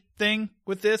party thing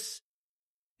with this.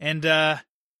 And I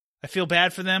feel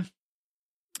bad for them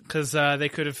because they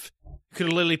could have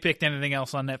literally picked anything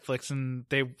else on Netflix and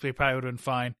they probably would have been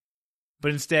fine.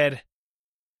 But instead,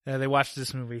 they watched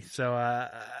this movie. So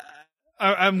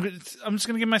I'm just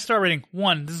gonna give my star rating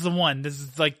 1. This is the 1. This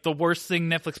is like the worst thing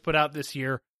Netflix put out this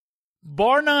year,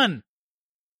 bar none.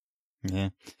 Yeah,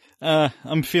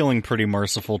 I'm feeling pretty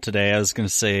merciful today. I was gonna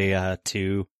say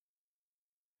 2,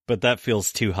 but that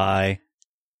feels too high.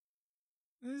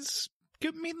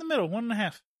 Give me in the middle,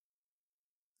 1.5.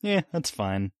 Yeah, that's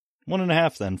fine.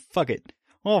 1.5 then. Fuck it.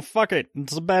 Oh, fuck it.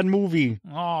 It's a bad movie.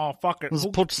 Oh, fuck it. Let's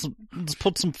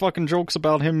put some fucking jokes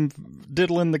about him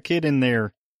diddling the kid in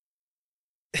there.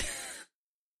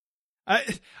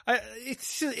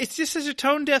 It's just such a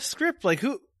tone deaf script.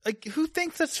 Who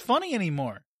thinks that's funny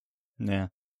anymore? Yeah.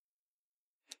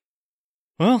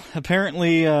 Well,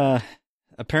 apparently a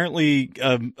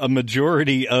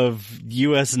majority of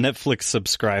US Netflix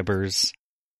subscribers.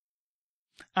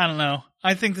 I don't know.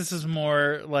 I think this is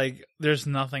more like there's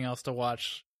nothing else to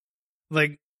watch.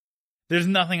 Like, there's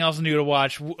nothing else new to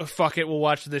watch. Fuck it, we'll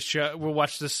watch this show. We'll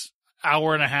watch this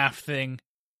 1.5 thing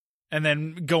and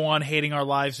then go on hating our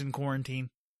lives in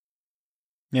quarantine.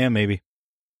 Yeah, maybe.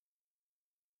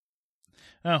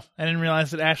 Oh, I didn't realize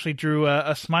that Ashley drew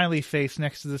a smiley face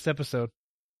next to this episode.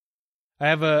 I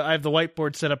have the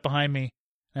whiteboard set up behind me.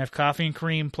 I have Coffee and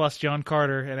Cream plus John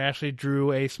Carter, and Ashley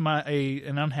drew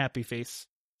an unhappy face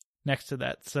next to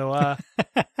that. So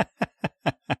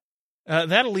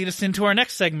that'll lead us into our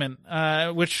next segment,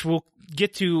 which we'll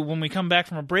get to when we come back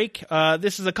from a break.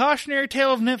 This is a cautionary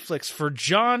tale of Netflix for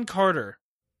John Carter.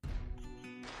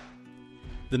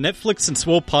 The Netflix and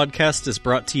Swole podcast is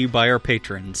brought to you by our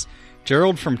patrons: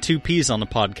 Gerald from 2 Ps on the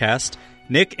podcast,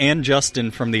 Nick and Justin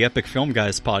from the Epic Film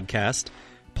Guys podcast,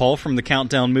 Paul from the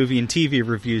Countdown Movie and TV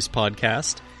Reviews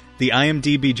podcast, the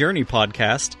IMDb Journey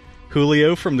podcast,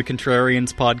 Julio from the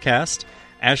Contrarians podcast,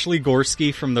 Ashley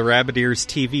Gorski from the Rabbit Ears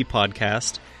TV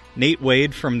podcast, Nate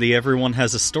Wade from the Everyone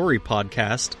Has a Story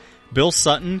podcast, Bill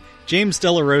Sutton, James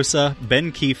Della Rosa,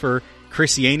 Ben Kiefer,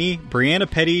 Chris Yaney, Brianna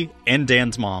Petty, and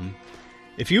Dan's mom.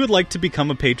 If you would like to become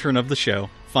a patron of the show,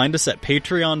 find us at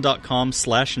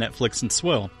patreon.com/Netflix and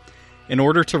Swill. In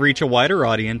order to reach a wider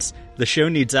audience, the show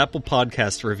needs Apple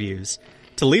Podcast reviews.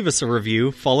 To leave us a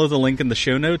review, follow the link in the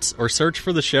show notes or search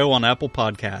for the show on Apple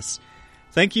Podcasts.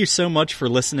 Thank you so much for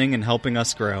listening and helping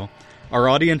us grow. Our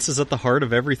audience is at the heart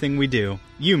of everything we do.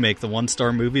 You make the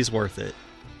one-star movies worth it.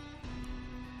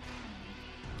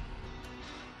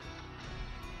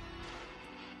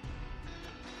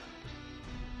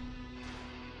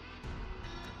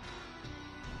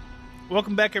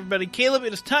 Welcome back, everybody. Caleb,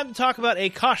 it is time to talk about a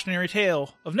cautionary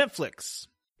tale of Netflix.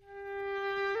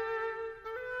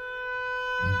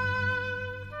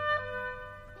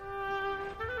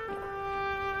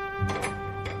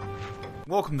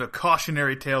 Welcome to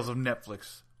Cautionary Tales of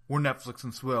Netflix. We're Netflix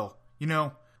and Swill. You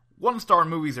know, 1-star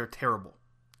movies are terrible.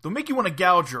 They'll make you want to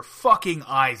gouge your fucking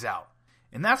eyes out.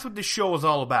 And that's what this show is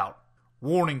all about.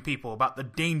 Warning people about the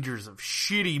dangers of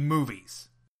shitty movies.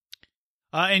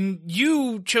 And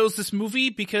you chose this movie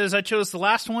because I chose the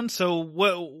last one, so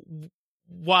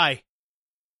why?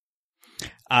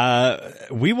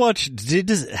 We watched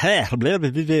Disney's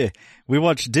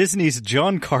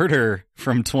John Carter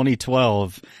from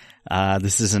 2012.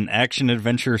 This is an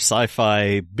action-adventure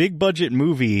sci-fi big-budget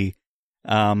movie,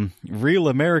 real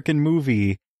American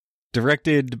movie,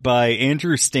 directed by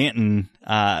Andrew Stanton,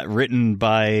 written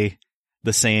by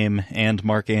the same and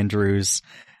Mark Andrews.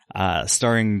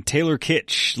 Starring Taylor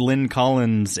Kitsch, Lynn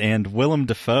Collins, and Willem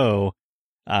Dafoe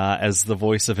as the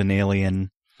voice of an alien.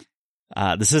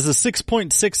 This is a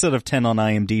 6.6 out of 10 on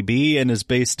IMDb and is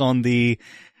based on the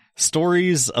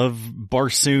Stories of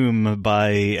Barsoom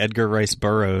by Edgar Rice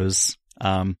Burroughs.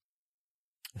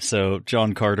 So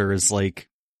John Carter is like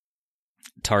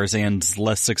Tarzan's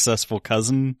less successful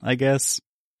cousin, I guess.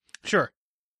 Sure.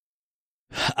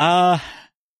 I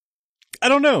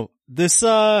don't know. This,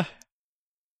 like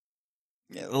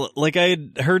I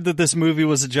had heard that this movie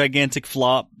was a gigantic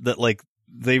flop, that like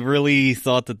they really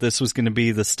thought that this was going to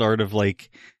be the start of like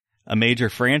a major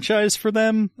franchise for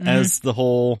them, as the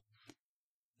whole,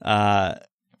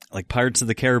 like Pirates of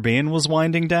the Caribbean was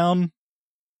winding down.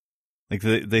 Like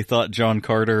they thought John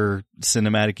Carter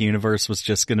Cinematic Universe was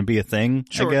just going to be a thing,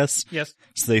 Sure. I guess. Yes.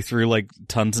 So they threw like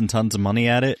tons and tons of money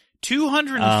at it.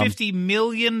 $250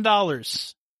 million.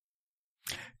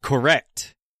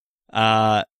 Correct.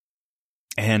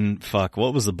 And fuck,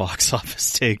 what was the box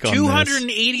office take on this?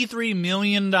 $283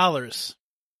 million.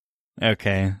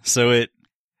 Okay, so it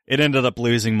ended up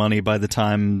losing money by the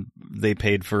time they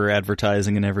paid for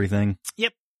advertising and everything.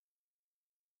 Yep.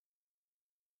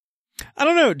 I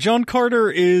don't know. John Carter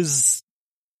is,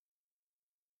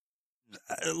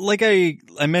 like I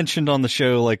mentioned on the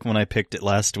show, like when I picked it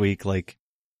last week, like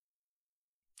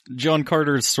John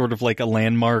Carter is sort of like a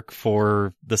landmark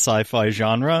for the sci-fi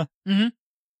genre. Mm-hmm.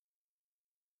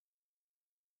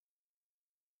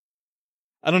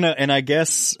 I don't know. And I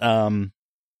guess,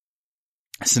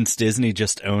 since Disney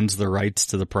just owns the rights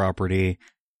to the property,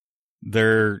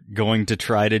 they're going to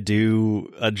try to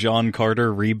do a John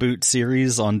Carter reboot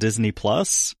series on Disney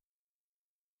Plus.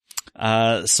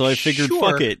 So I figured,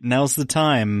 Sure. fuck it, now's the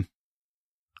time.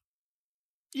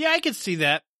 Yeah, I could see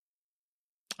that.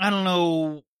 I don't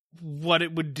know what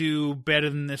it would do better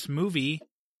than this movie.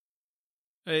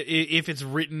 If it's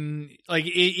written, like,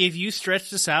 if you stretch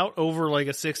this out over like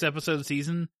a 6-episode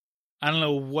season, I don't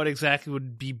know what exactly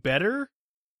would be better.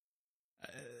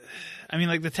 I mean,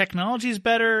 like, the technology's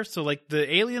better, so like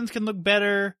the aliens can look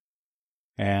better.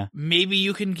 Yeah. Maybe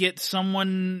you can get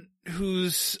someone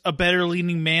who's a better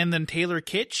leading man than Taylor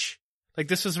Kitsch. Like,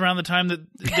 this was around the time that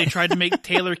they tried to make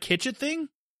Taylor Kitsch a thing.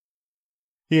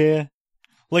 Yeah.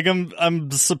 Like,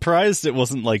 I'm surprised it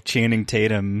wasn't like Channing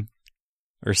Tatum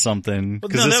or something,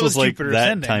 because Well, no, this that was was like Jupiter that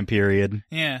Ascending. time period.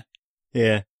 Yeah.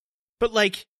 Yeah. But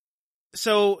like,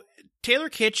 so Taylor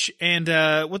Kitsch and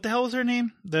what the hell was her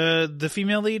name? The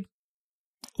female lead?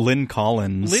 Lynn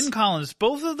Collins. Lynn Collins.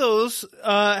 Both of those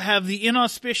have the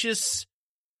inauspicious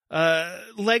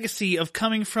legacy of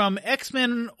coming from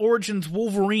X-Men Origins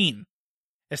Wolverine,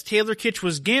 as Taylor Kitsch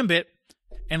was Gambit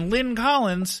and Lynn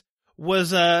Collins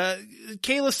was Kayla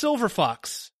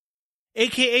Silverfox,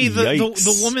 aka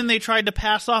the woman they tried to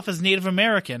pass off as Native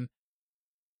American.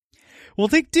 Well,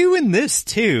 they do in this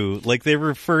too. Like, they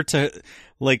refer to,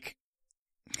 like,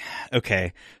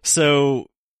 okay, so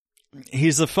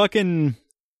he's a fucking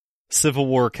Civil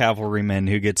War cavalryman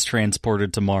who gets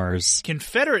transported to Mars.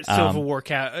 Confederate Civil War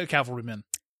cavalryman.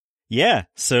 Yeah,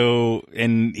 so,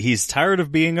 and he's tired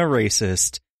of being a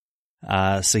racist,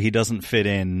 so he doesn't fit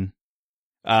in.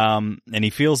 And he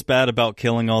feels bad about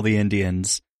killing all the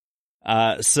Indians.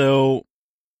 So,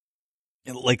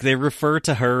 like, they refer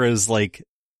to her as, like,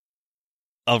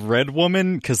 a red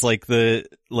woman, because,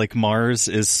 like, Mars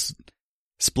is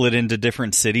split into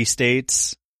different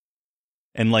city-states,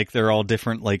 and, like, they're all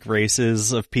different, like,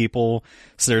 races of people.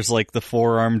 So there's, like, the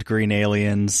 4-armed green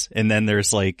aliens, and then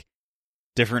there's, like,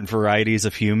 different varieties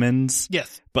of humans.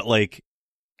 Yes. But, like,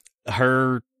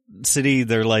 her city,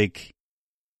 they're, like,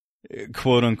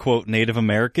 quote-unquote Native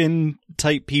American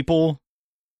type people.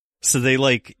 So they,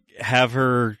 like, have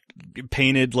her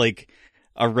painted, like,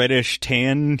 a reddish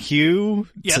tan hue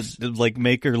Yes. to, like,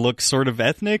 make her look sort of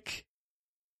ethnic.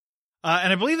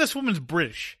 And I believe this woman's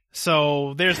British,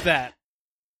 so there's that.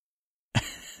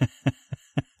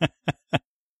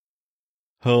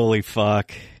 Holy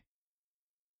fuck.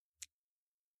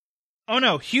 Oh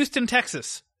no, Houston,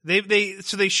 Texas.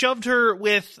 They shoved her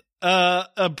with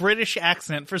a British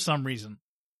accent for some reason.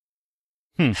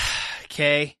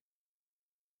 Okay.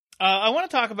 I want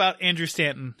to talk about Andrew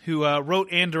Stanton, who wrote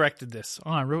and directed this.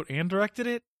 Oh, I wrote and directed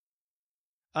it?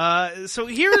 So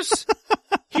here's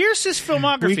his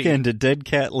filmography. Weekend at Dead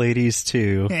Cat Ladies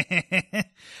 2.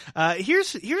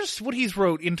 Here's what he's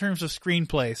wrote in terms of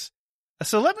screenplays.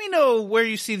 So let me know where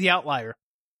you see the outlier.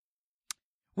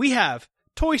 We have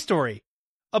Toy Story,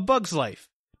 A Bug's Life,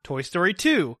 Toy Story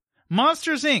 2,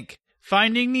 Monsters, Inc.,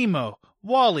 Finding Nemo,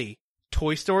 WALL-E,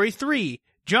 Toy Story 3,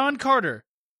 John Carter,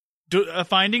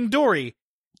 Finding Dory,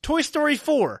 Toy Story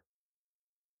 4.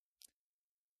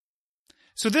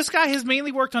 So this guy has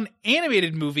mainly worked on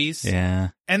animated movies. Yeah.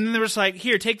 And then there was like,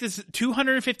 here, take this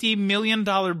 $250 million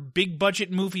big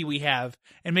budget movie we have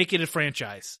and make it a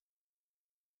franchise.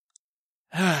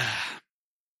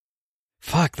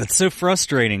 Fuck, that's so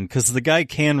frustrating, because the guy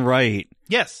can write.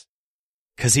 Yes.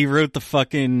 Because he wrote the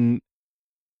fucking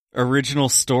original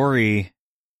story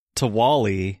to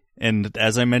WALL-E, and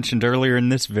as I mentioned earlier in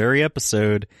this very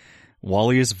episode,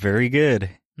 WALL-E is very good.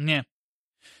 Yeah.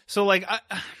 So, like, I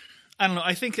don't know.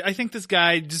 I think this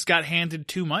guy just got handed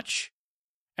too much,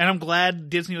 and I'm glad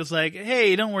Disney was like,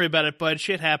 "Hey, don't worry about it, bud.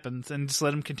 Shit happens," and just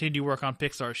let him continue work on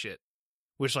Pixar shit,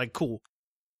 which, like, cool.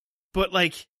 But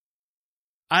like,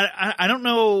 I don't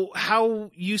know how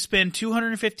you spend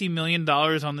 $250 million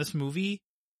on this movie,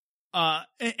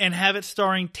 and have it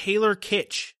starring Taylor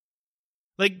Kitsch.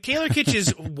 Like, Taylor Kitsch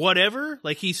is whatever.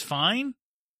 Like, he's fine.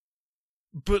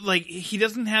 But, like, he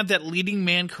doesn't have that leading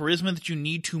man charisma that you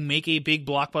need to make a big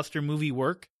blockbuster movie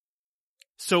work.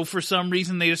 So, for some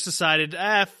reason, they just decided,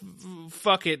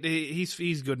 fuck it.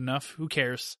 He's good enough. Who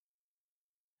cares?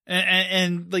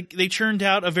 And like, they churned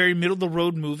out a very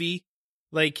middle-of-the-road movie.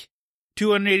 Like,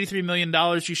 $283 million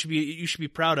you should be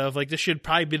proud of. Like, this should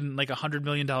probably been, like, $100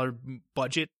 million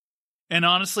budget. And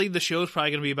honestly, the show's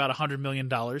probably going to be about $100 million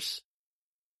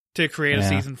to create a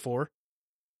season 4.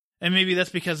 And maybe that's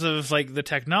because of, like, the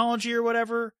technology or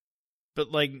whatever.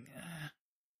 But, like,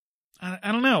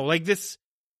 I don't know. Like, this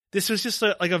was just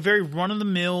a very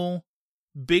run-of-the-mill,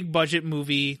 big-budget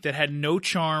movie that had no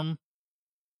charm,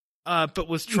 but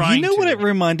was trying to. You know what it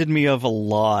reminded me of a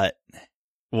lot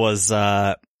was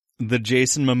the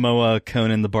Jason Momoa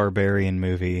Conan the Barbarian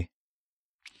movie.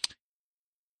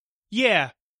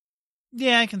 Yeah.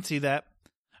 Yeah, I can see that.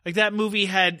 Like, that movie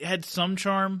had some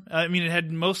charm. I mean, it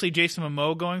had mostly Jason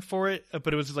Momoa going for it,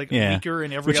 but it was, like, weaker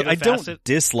in every other facet. I don't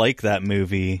dislike that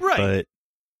movie, right? But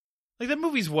like, that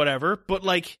movie's whatever. But,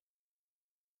 like,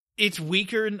 it's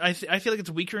weaker. And I feel like it's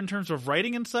weaker in terms of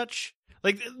writing and such.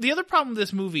 Like, the other problem with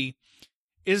this movie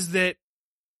is that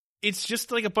it's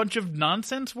just like a bunch of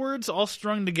nonsense words all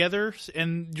strung together,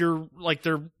 and you're like,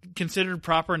 they're considered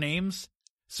proper names.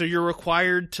 So you're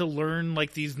required to learn,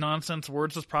 like, these nonsense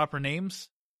words as proper names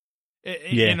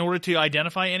in order to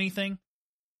identify anything.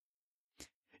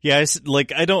 Yeah,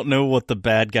 I don't know what the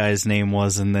bad guy's name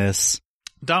was in this.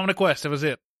 Dominic West, that was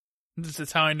it. This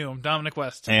is how I knew him, Dominic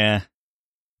West. Yeah.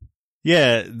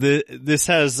 Yeah, this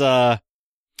has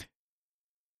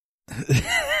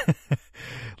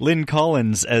Lynn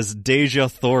Collins as Deja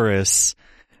Thoris,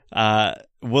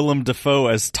 Willem Dafoe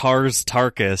as Tars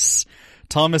Tarkus,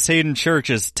 Thomas Hayden Church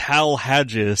as Tal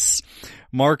Hadgis,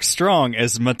 Mark Strong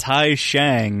as Matai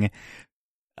Shang,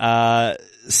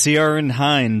 Ciaran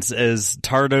Hinds as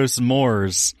Tardos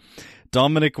Moors,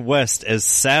 Dominic West as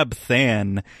Sab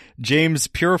Than, James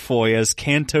Purefoy as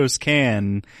Kantos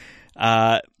Kan,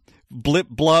 Blip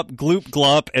Blop Gloop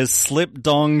Glop as Slip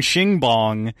Dong Shing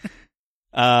Bong,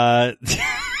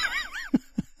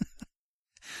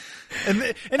 And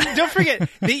don't forget,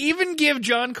 they even give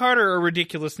John Carter a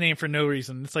ridiculous name for no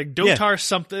reason. It's like Dotar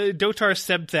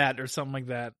Sebthat or something like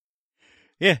that.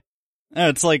 Yeah.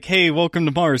 It's like, hey, welcome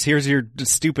to Mars. Here's your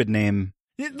stupid name.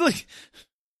 And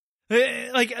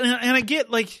I get,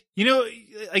 like, you know,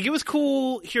 like, it was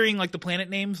cool hearing, like, the planet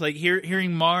names, like,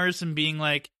 hearing Mars and being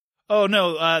like, oh,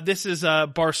 no, this is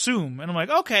Barsoom. And I'm like,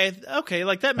 okay,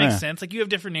 like, that makes sense. Like, you have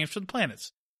different names for the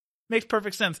planets. Makes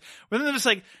perfect sense. But then they're just,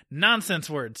 like, nonsense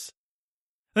words.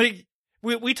 Like,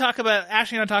 we talk about,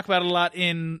 Ashley and I talk about it a lot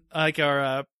in, like,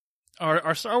 our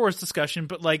Star Wars discussion,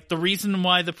 but, like, the reason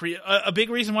why a big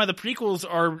reason why the prequels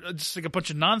are just, like, a bunch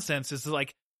of nonsense is that,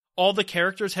 like, all the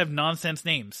characters have nonsense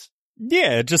names.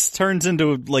 Yeah, it just turns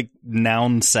into, like,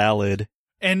 noun salad.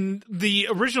 And the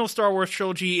original Star Wars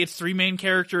trilogy, its 3 main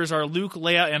characters are Luke,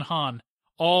 Leia, and Han.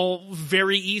 All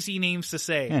very easy names to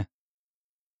say. Yeah.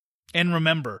 And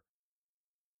remember.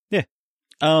 Yeah.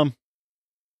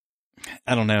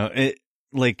 I don't know. It,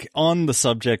 like, on the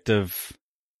subject of,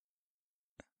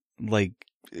 like,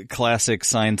 classic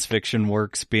science fiction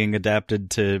works being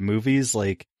adapted to movies,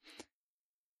 like,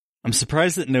 I'm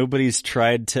surprised that nobody's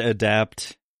tried to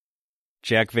adapt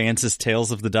Jack Vance's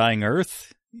Tales of the Dying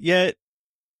Earth yet.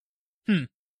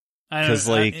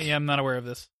 I'm not aware of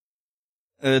this.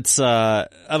 It's, I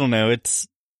don't know, it's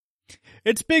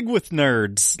big with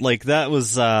nerds. Like, that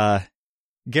was,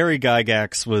 Gary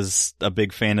Gygax was a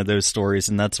big fan of those stories,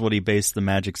 and that's what he based the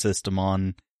magic system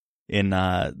on in,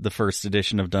 the first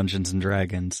edition of Dungeons and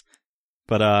Dragons.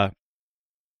 But,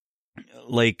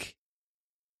 like,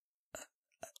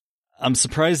 I'm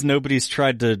surprised nobody's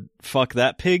tried to fuck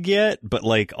that pig yet, but,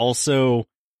 like, also,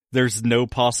 there's no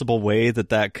possible way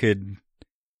that could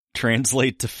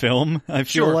translate to film, I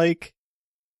feel like.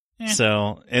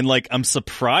 So, and, like, I'm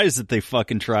surprised that they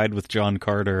fucking tried with John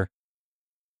Carter.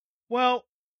 Well,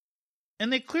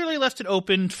 and they clearly left it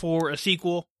open for a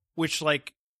sequel, which,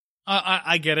 like,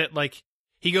 I get it. Like,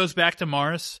 he goes back to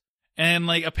Mars, and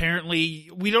like apparently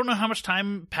we don't know how much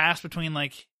time passed between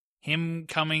like him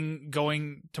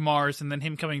going to Mars and then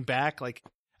him coming back. Like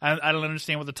I don't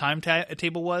understand what the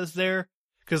timetable was there.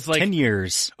 Cause like 10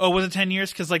 years. Oh, was it 10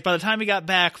 years? Cause like by the time he got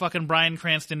back, fucking Bryan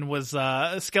Cranston was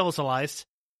skeletalized.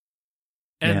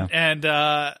 And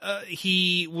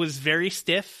he was very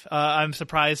stiff. I'm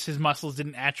surprised his muscles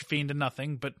didn't atrophy into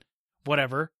nothing, but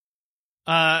whatever.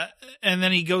 And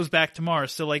then he goes back to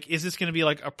Mars. So like, is this going to be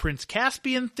like a Prince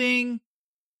Caspian thing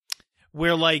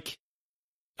where like,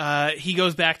 he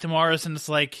goes back to Mars and it's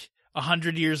like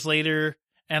 100 years later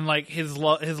and like his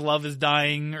love is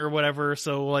dying or whatever.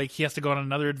 So like he has to go on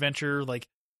another adventure, like,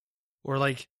 or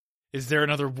like, is there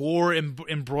another war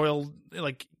embroiled,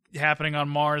 like, happening on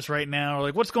Mars right now, or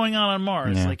like what's going on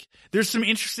Mars? Yeah. Like there was some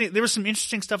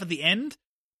interesting stuff at the end,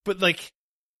 but like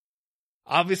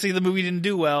obviously the movie didn't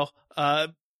do well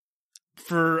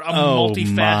for a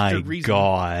multifaceted reason. Oh my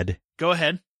God. Go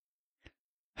ahead.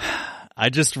 I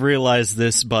just realized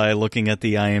this by looking at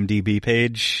the IMDb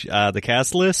page, the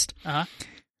cast list. Uh-huh.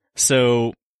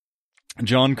 So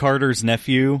John Carter's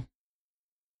nephew,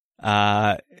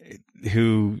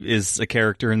 who is a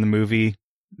character in the movie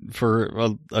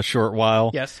for a short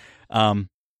while. Yes.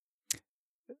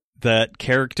 That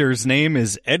character's name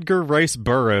is Edgar Rice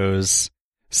Burroughs.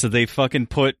 So they fucking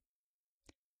put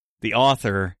the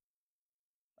author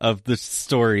of the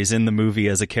stories in the movie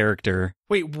as a character.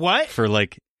 Wait, what? For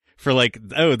like,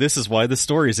 oh, this is why the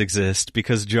stories exist,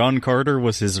 because John Carter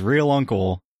was his real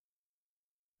uncle.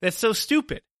 That's so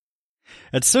stupid.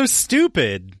 That's so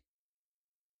stupid.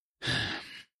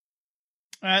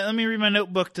 All right, let me read my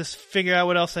notebook to figure out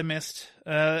what else I missed.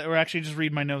 Or actually just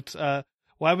read my notes.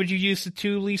 Why would you use the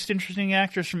two least interesting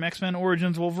actors from X-Men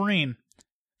Origins Wolverine?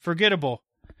 Forgettable.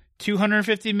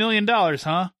 $250 million,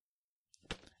 huh?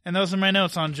 And those are my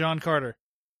notes on John Carter.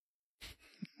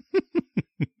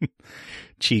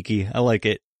 Cheeky. I like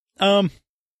it.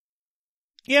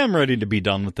 Yeah, I'm ready to be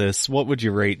done with this. What would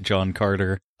you rate John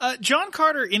Carter? John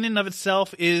Carter, in and of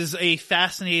itself, is a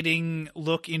fascinating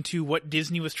look into what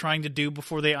Disney was trying to do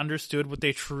before they understood what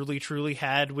they truly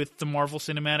had with the Marvel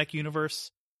Cinematic Universe.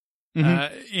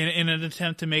 Mm-hmm. In an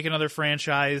attempt to make another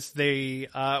franchise, they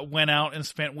went out and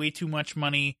spent way too much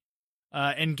money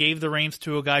and gave the reins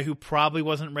to a guy who probably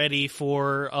wasn't ready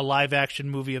for a live-action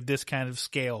movie of this kind of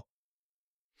scale.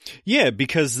 Yeah,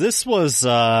 because this was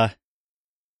the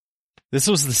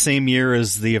same year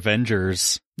as the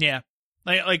Avengers. Yeah.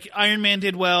 Like Iron Man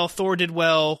did well, Thor did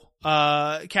well,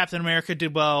 Captain America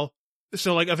did well.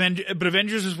 So like but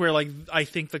Avengers is where like I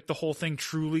think like the whole thing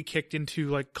truly kicked into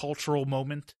like cultural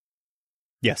moment.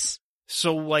 Yes.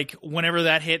 So like whenever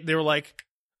that hit, they were like,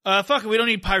 fuck it, we don't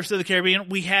need Pirates of the Caribbean.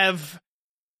 We have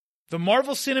the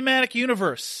Marvel Cinematic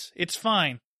Universe. It's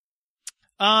fine.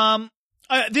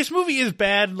 This movie is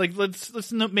bad. Like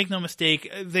let's make no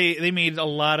mistake. They made a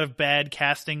lot of bad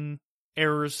casting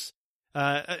errors.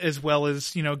 As well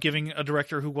as, you know, giving a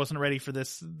director who wasn't ready for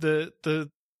this,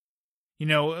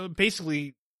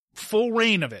 basically full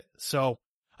reign of it. So,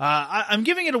 I'm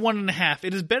giving it a 1.5.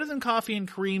 It is better than Coffee and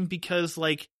Cream because,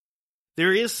 like,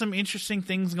 there is some interesting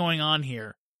things going on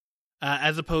here,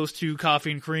 as opposed to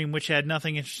Coffee and Cream, which had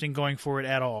nothing interesting going for it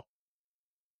at all.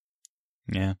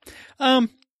 Yeah. I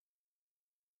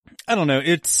don't know.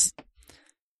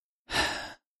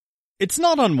 It's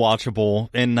not unwatchable,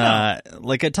 and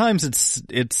like at times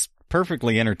it's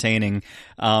perfectly entertaining.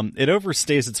 It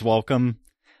overstays its welcome,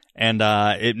 and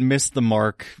it missed the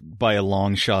mark by a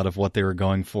long shot of what they were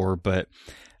going for. But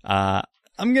I'm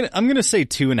gonna say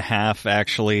 2.5.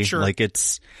 Actually, sure. Like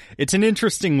it's an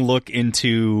interesting look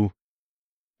into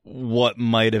what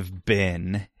might have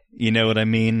been. You know what I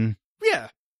mean? Yeah,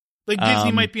 like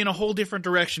Disney might be in a whole different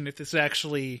direction if this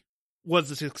actually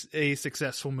was a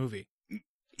successful movie.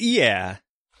 Yeah.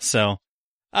 So,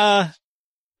 I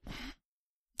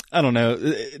don't know.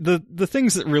 The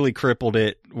things that really crippled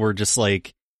it were just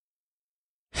like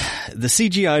the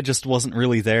CGI just wasn't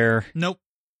really there. Nope.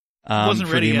 Wasn't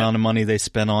for ready the yet. amount of money they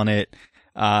spent on it.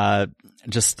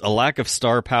 Just a lack of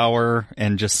star power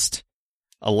and just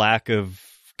a lack of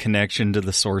connection to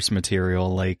the source material.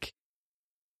 Like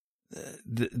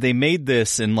they made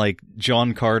this and like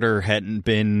John Carter hadn't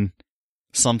been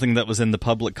something that was in the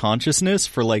public consciousness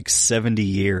for like 70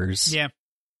 years. Yeah.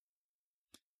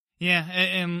 Yeah,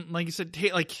 and like you said,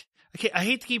 like I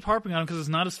hate to keep harping on him because it's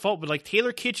not his fault, but like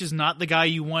Taylor Kitsch is not the guy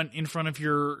you want in front of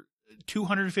your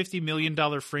 $250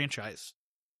 million franchise.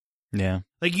 Yeah.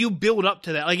 Like you build up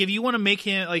to that. Like if you want to make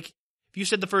him, like if you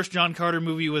said the first John Carter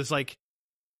movie was like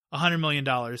 $100 million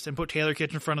and put Taylor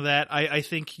Kitsch in front of that, I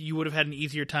think you would have had an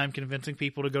easier time convincing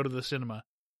people to go to the cinema.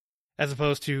 as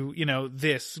opposed to,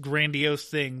 this grandiose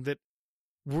thing that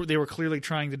they were clearly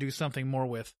trying to do something more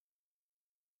with.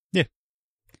 Yeah.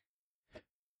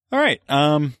 All right.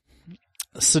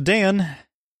 So Dan,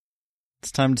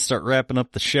 it's time to start wrapping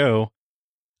up the show.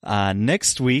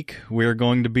 Next week, we're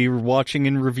going to be watching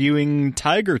and reviewing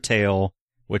Tiger Tail,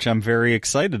 which I'm very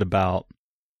excited about.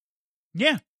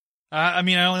 Yeah. I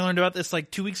only learned about this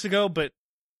like 2 weeks ago, but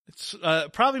it's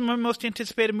probably my most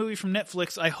anticipated movie from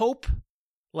Netflix. I hope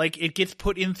it gets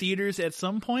put in theaters at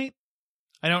some point.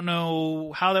 I don't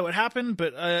know how that would happen,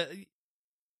 but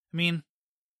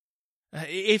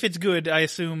if it's good, I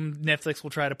assume Netflix will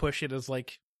try to push it as a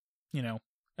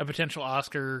potential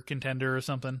Oscar contender or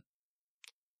something.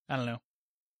 I don't know.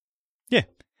 Yeah.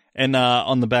 And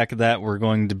on the back of that, we're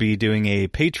going to be doing a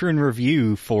patron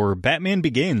review for Batman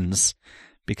Begins,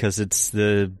 because it's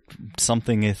the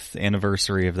somethingth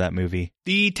anniversary of that movie.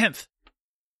 The 10th.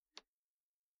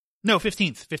 No,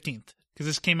 15th. 15th. Because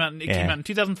this came out in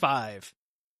 2005.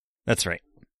 That's right.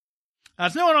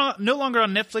 It's no longer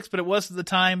on Netflix, but it was at the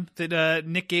time that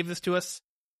Nick gave this to us.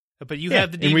 But you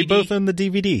have the DVD. And we both own the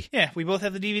DVD. Yeah, we both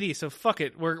have the DVD, so fuck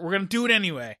it. We're going to do it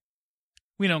anyway.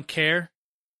 We don't care.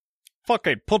 Fuck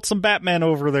it. Put some Batman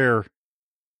over there.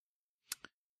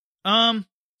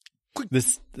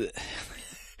 This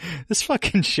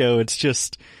fucking show, it's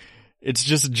just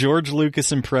George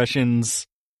Lucas impressions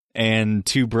and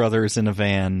two brothers in a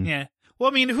van. Yeah.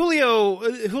 Well,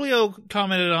 Julio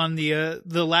commented on the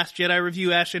Last Jedi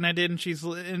review Ashley and I did,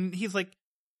 and he's like,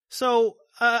 so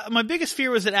my biggest fear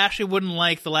was that Ashley wouldn't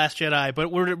like The Last Jedi,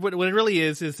 but what it really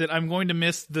is that I'm going to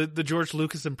miss the George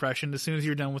Lucas impression as soon as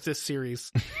you're done with this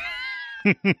series.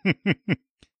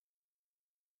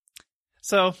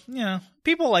 So,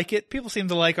 people like it. People seem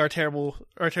to like our terrible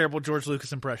George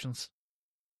Lucas impressions.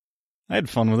 I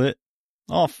had fun with it.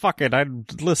 Oh, fuck it.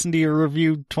 I'd listen to you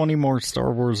review 20 more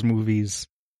Star Wars movies.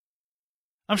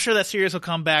 I'm sure that series will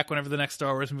come back whenever the next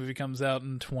Star Wars movie comes out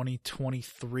in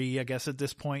 2023, I guess, at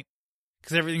this point.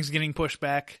 Because everything's getting pushed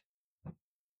back.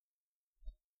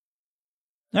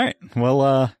 All right.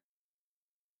 Well,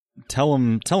 tell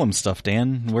them stuff,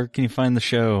 Dan. Where can you find the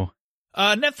show?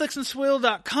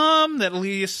 Netflixandswill.com. That'll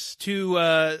lead us to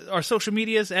our social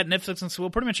medias at Netflix and Swill,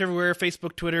 pretty much everywhere.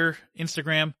 Facebook, Twitter,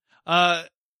 Instagram.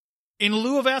 In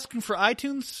lieu of asking for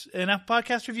iTunes and Apple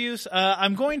Podcast reviews,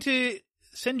 I'm going to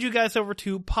send you guys over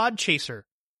to Podchaser.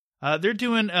 They're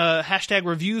doing hashtag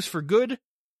reviews for good.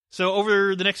 So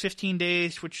over the next 15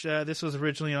 days, which this was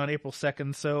originally on April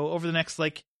 2nd, so over the next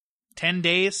 10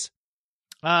 days,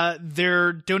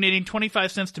 they're donating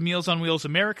 25 cents to Meals on Wheels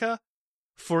America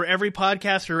for every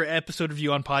podcast or episode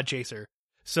review on Podchaser.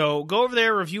 So go over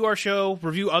there, review our show,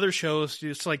 review other shows,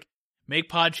 just make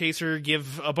Podchaser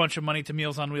give a bunch of money to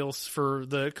Meals on Wheels for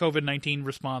the COVID-19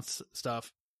 response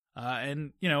stuff.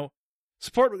 And,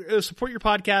 support your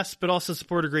podcast, but also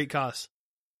support a great cause.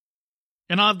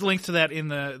 And I'll have the link to that in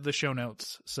the show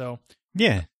notes. So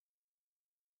yeah.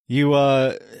 You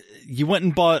went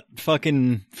and bought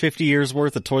fucking 50 years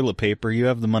worth of toilet paper. You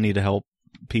have the money to help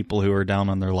people who are down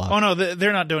on their luck. Oh no,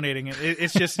 they're not donating it.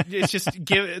 It's just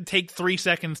take 3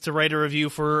 seconds to write a review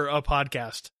for a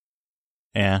podcast.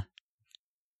 Yeah.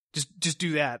 Just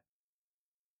do that.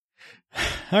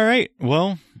 All right.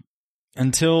 Well,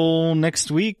 until next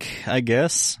week, I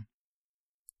guess.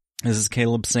 This is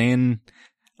Caleb saying,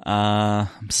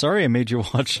 I'm sorry I made you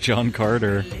watch John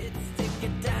Carter.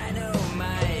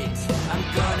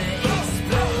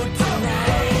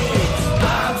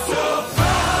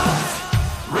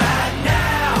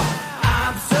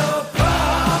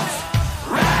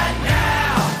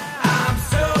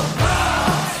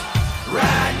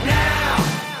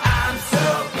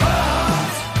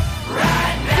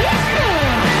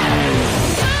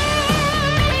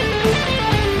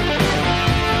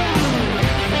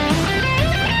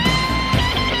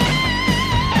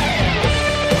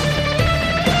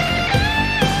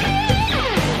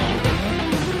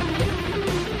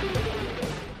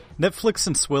 Netflix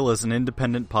and Swill is an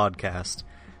independent podcast.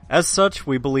 As such,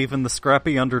 we believe in the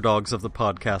scrappy underdogs of the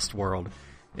podcast world.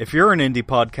 If you're an indie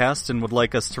podcast and would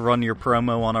like us to run your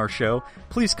promo on our show,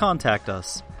 please contact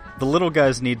us. The little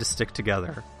guys need to stick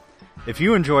together. If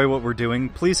you enjoy what we're doing,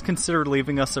 please consider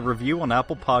leaving us a review on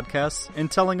Apple Podcasts and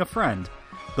telling a friend.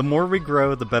 The more we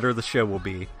grow, the better the show will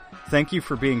be. Thank you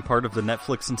for being part of the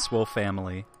Netflix and Swill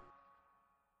family.